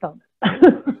really want them.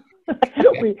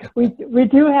 we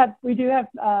do have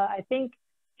I think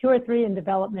 2 or 3 in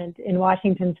development in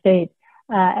Washington State,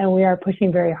 and we are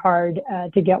pushing very hard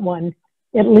to get one,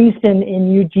 at least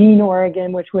in Eugene,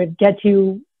 Oregon, which would get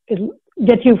you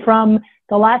from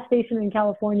the last station in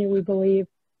California, we believe,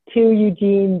 to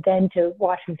Eugene, then to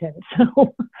Washington.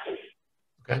 So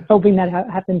okay. Hoping that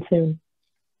happens soon.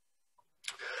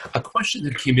 A question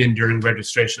that came in during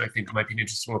registration, I think might be an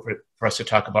interesting one for us to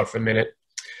talk about for a minute.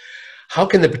 How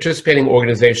can the participating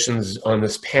organizations on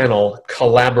this panel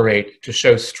collaborate to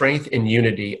show strength and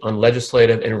unity on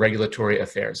legislative and regulatory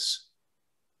affairs?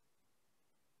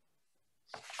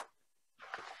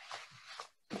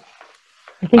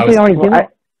 I think we already do it.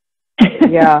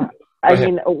 Yeah, I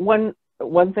mean,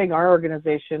 one thing our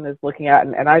organization is looking at,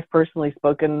 and I've personally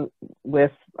spoken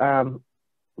with, you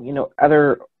know,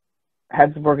 other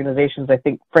heads of organizations, I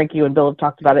think Frank, you and Bill have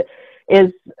talked about it,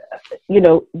 is, you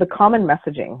know, the common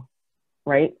messaging,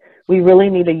 right? We really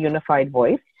need a unified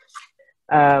voice.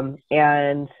 And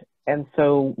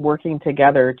so working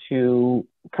together to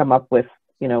come up with,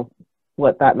 you know,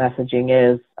 what that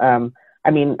messaging is. I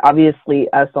mean, obviously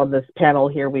us on this panel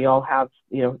here, we all have,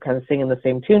 you know, kind of singing the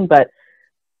same tune, but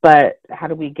how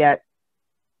do we get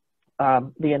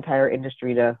the entire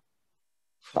industry to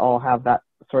all have that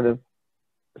sort of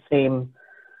same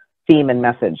theme and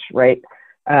message, right?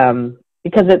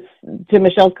 Because it's, to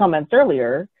Michelle's comments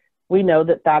earlier, we know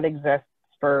that that exists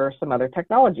for some other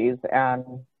technologies, and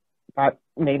that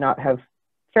may not have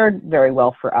fared very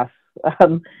well for us,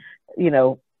 you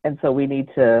know, and so we need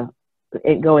to,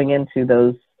 going into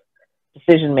those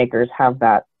decision makers, have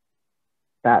that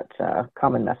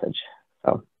common message.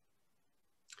 So,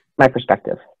 my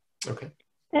perspective. Okay.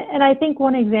 And I think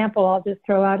one example I'll just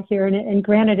throw out here, and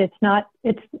granted, it's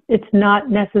not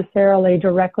necessarily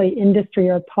directly industry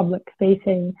or public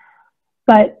facing,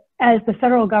 but as the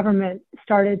federal government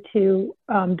started to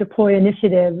deploy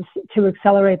initiatives to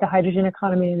accelerate the hydrogen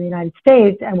economy in the United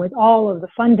States, and with all of the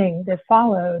funding that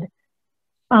followed,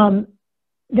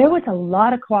 there was a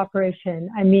lot of cooperation.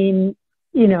 I mean,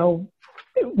 you know,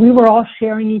 we were all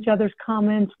sharing each other's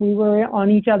comments. We were on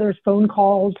each other's phone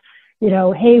calls. You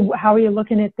know, hey, how are you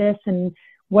looking at this? And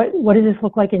what does this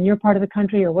look like in your part of the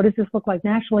country? Or what does this look like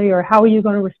nationally? Or how are you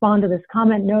going to respond to this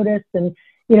comment notice? And,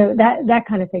 you know, that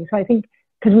kind of thing. So I think,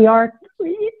 because we are,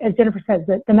 as Jennifer says,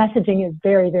 that the messaging is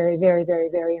very, very, very, very,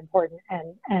 very important.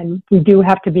 And we do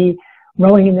have to be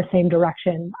rowing in the same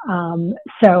direction.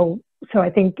 So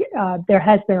I think there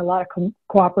has been a lot of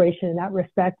cooperation in that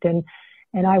respect. And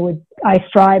I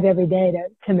strive every day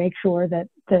to make sure that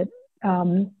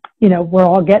you know, we're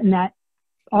all getting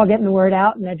the word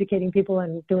out and educating people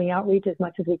and doing outreach as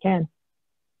much as we can.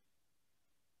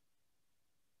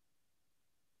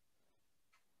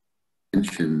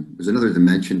 There's another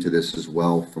dimension to this as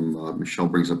well. From Michelle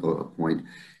brings up a point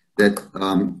that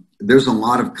there's a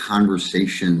lot of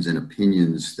conversations and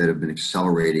opinions that have been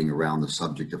accelerating around the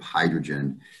subject of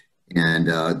hydrogen, and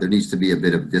there needs to be a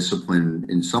bit of discipline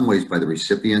in some ways by the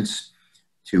recipients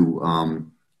to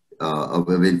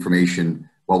of information.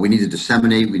 While we need to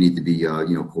disseminate, we need to be you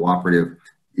know, cooperative.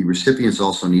 The recipients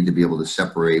also need to be able to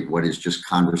separate what is just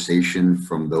conversation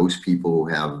from those people who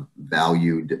have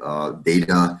valued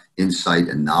data, insight,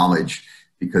 and knowledge.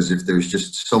 Because if there's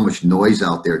just so much noise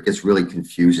out there, it gets really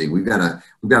confusing. We've got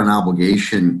an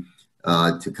obligation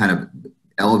to kind of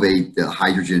elevate the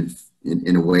hydrogen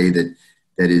in a way that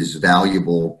is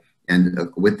valuable,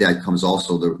 and with that comes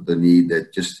also the need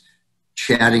that just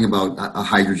chatting about a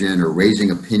hydrogen or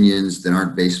raising opinions that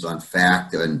aren't based on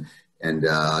fact and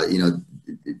you know,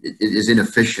 it is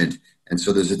inefficient. And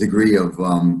so there's a degree of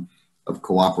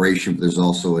cooperation, but there's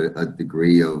also a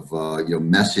degree of you know,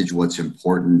 message what's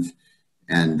important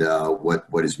and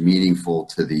what is meaningful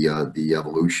to the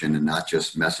evolution, and not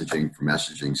just messaging for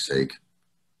messaging's sake.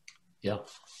 Yeah.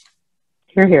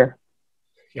 Hear, hear.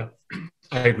 Yeah,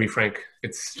 I agree, Frank.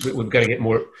 We've got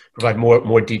to provide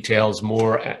more details,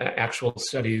 more actual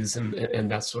studies,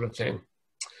 and that sort of thing.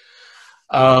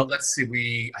 Let's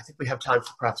see. I think we have time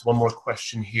for perhaps one more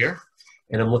question here,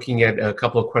 and I'm looking at a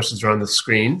couple of questions around the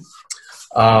screen.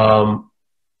 And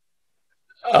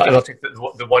I'll take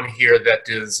the one here that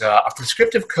is: are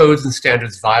prescriptive codes and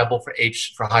standards viable for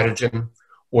hydrogen,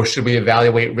 or should we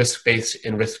evaluate risk-based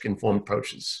and risk-informed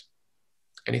approaches?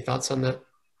 Any thoughts on that?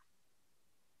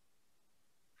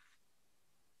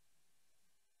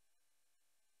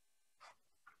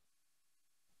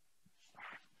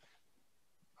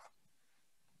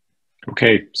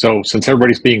 Okay, so since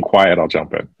everybody's being quiet, I'll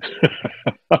jump in.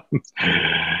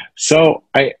 So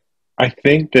I I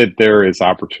think that there is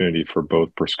opportunity for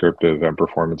both prescriptive and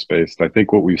performance-based. I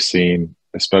think what we've seen,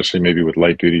 especially maybe with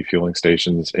light-duty fueling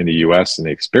stations in the U.S. and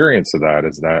the experience of that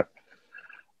is that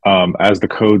as the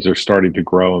codes are starting to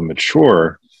grow and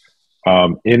mature,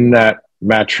 in that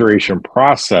maturation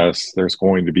process, there's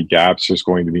going to be gaps. There's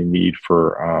going to be need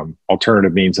for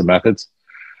alternative means and methods,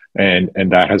 and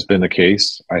that has been the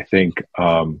case. I think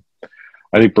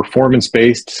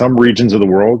performance-based, some regions of the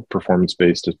world,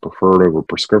 performance-based is preferred over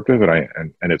prescriptive,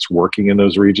 and it's working in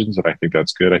those regions, and I think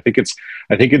that's good. I think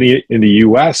in the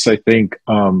U.S., I think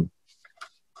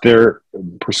their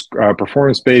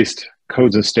performance-based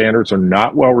codes and standards are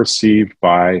not well received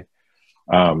by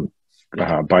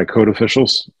code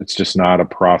officials. It's just not a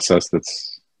process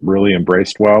that's really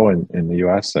embraced well in the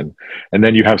U.S. And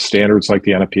then you have standards like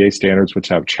the NFPA standards, which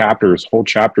have whole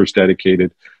chapters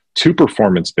dedicated to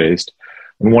performance-based.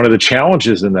 And one of the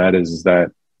challenges in that is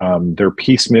that they're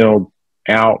piecemealed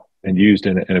out and used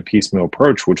in a piecemeal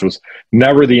approach, which was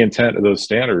never the intent of those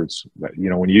standards. You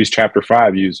know, when you use Chapter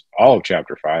 5, use all of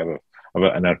Chapter 5 of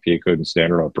an NFPA code and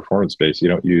standard on performance-based. You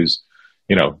don't use,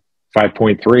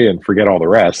 5.3 and forget all the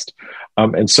rest.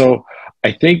 And so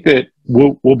I think that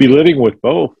we'll be living with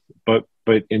both, but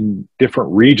in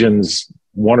different regions,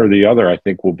 one or the other, I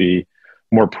think will be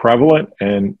more prevalent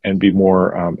and be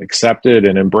more accepted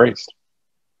and embraced.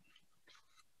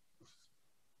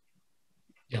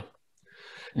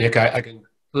 Nick, I can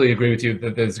completely agree with you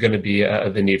that there's going to be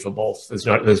the need for both. There's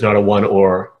not a one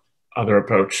or other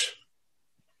approach.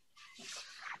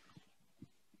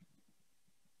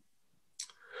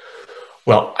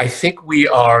 Well, I think we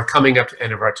are coming up to the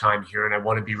end of our time here, and I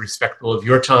want to be respectful of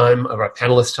your time, of our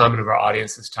panelists' time, and of our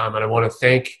audience's time. And I want to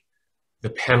thank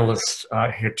the panelists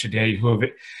here today who have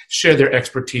shared their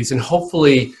expertise, and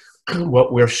hopefully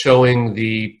what we're showing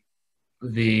the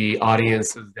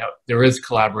audience is that there is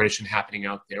collaboration happening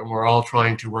out there. We're all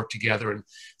trying to work together, and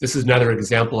this is another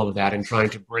example of that, and trying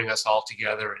to bring us all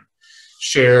together and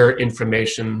share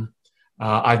information.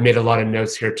 I've made a lot of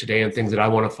notes here today and things that I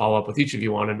want to follow up with each of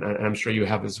you on, and I'm sure you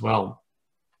have as well.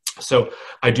 So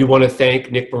I do want to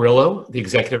thank Nick Barilo, the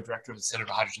Executive Director of the Center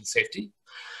for Hydrogen Safety,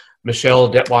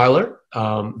 Michelle Detwiler,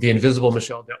 the invisible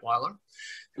Michelle Detwiler,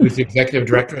 who's the Executive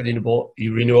Director of the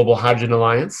Renewable Hydrogen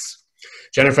Alliance,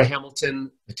 Jennifer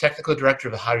Hamilton, the Technical Director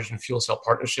of the Hydrogen Fuel Cell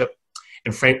Partnership,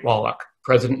 and Frank Wolak,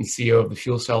 President and CEO of the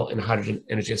Fuel Cell and Hydrogen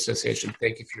Energy Association.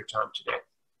 Thank you for your time today.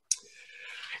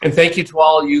 And thank you to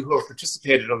all of you who have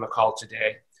participated on the call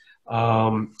today.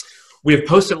 We have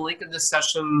posted a link in this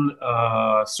session,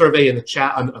 survey in the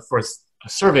chat, for a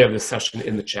survey of this session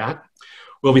in the chat.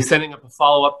 We'll be sending up a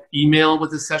follow-up email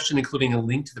with this session, including a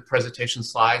link to the presentation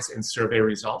slides and survey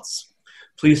results.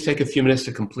 Please take a few minutes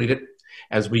to complete it,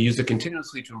 as we use it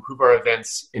continuously to improve our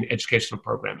events in educational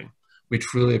programming. We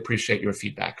truly appreciate your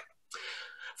feedback.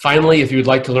 Finally, if you would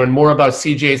like to learn more about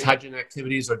CGA's hydrogen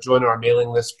activities or join our mailing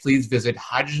list, please visit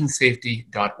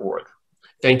hydrogensafety.org.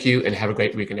 Thank you and have a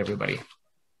great weekend, everybody.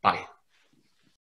 Bye.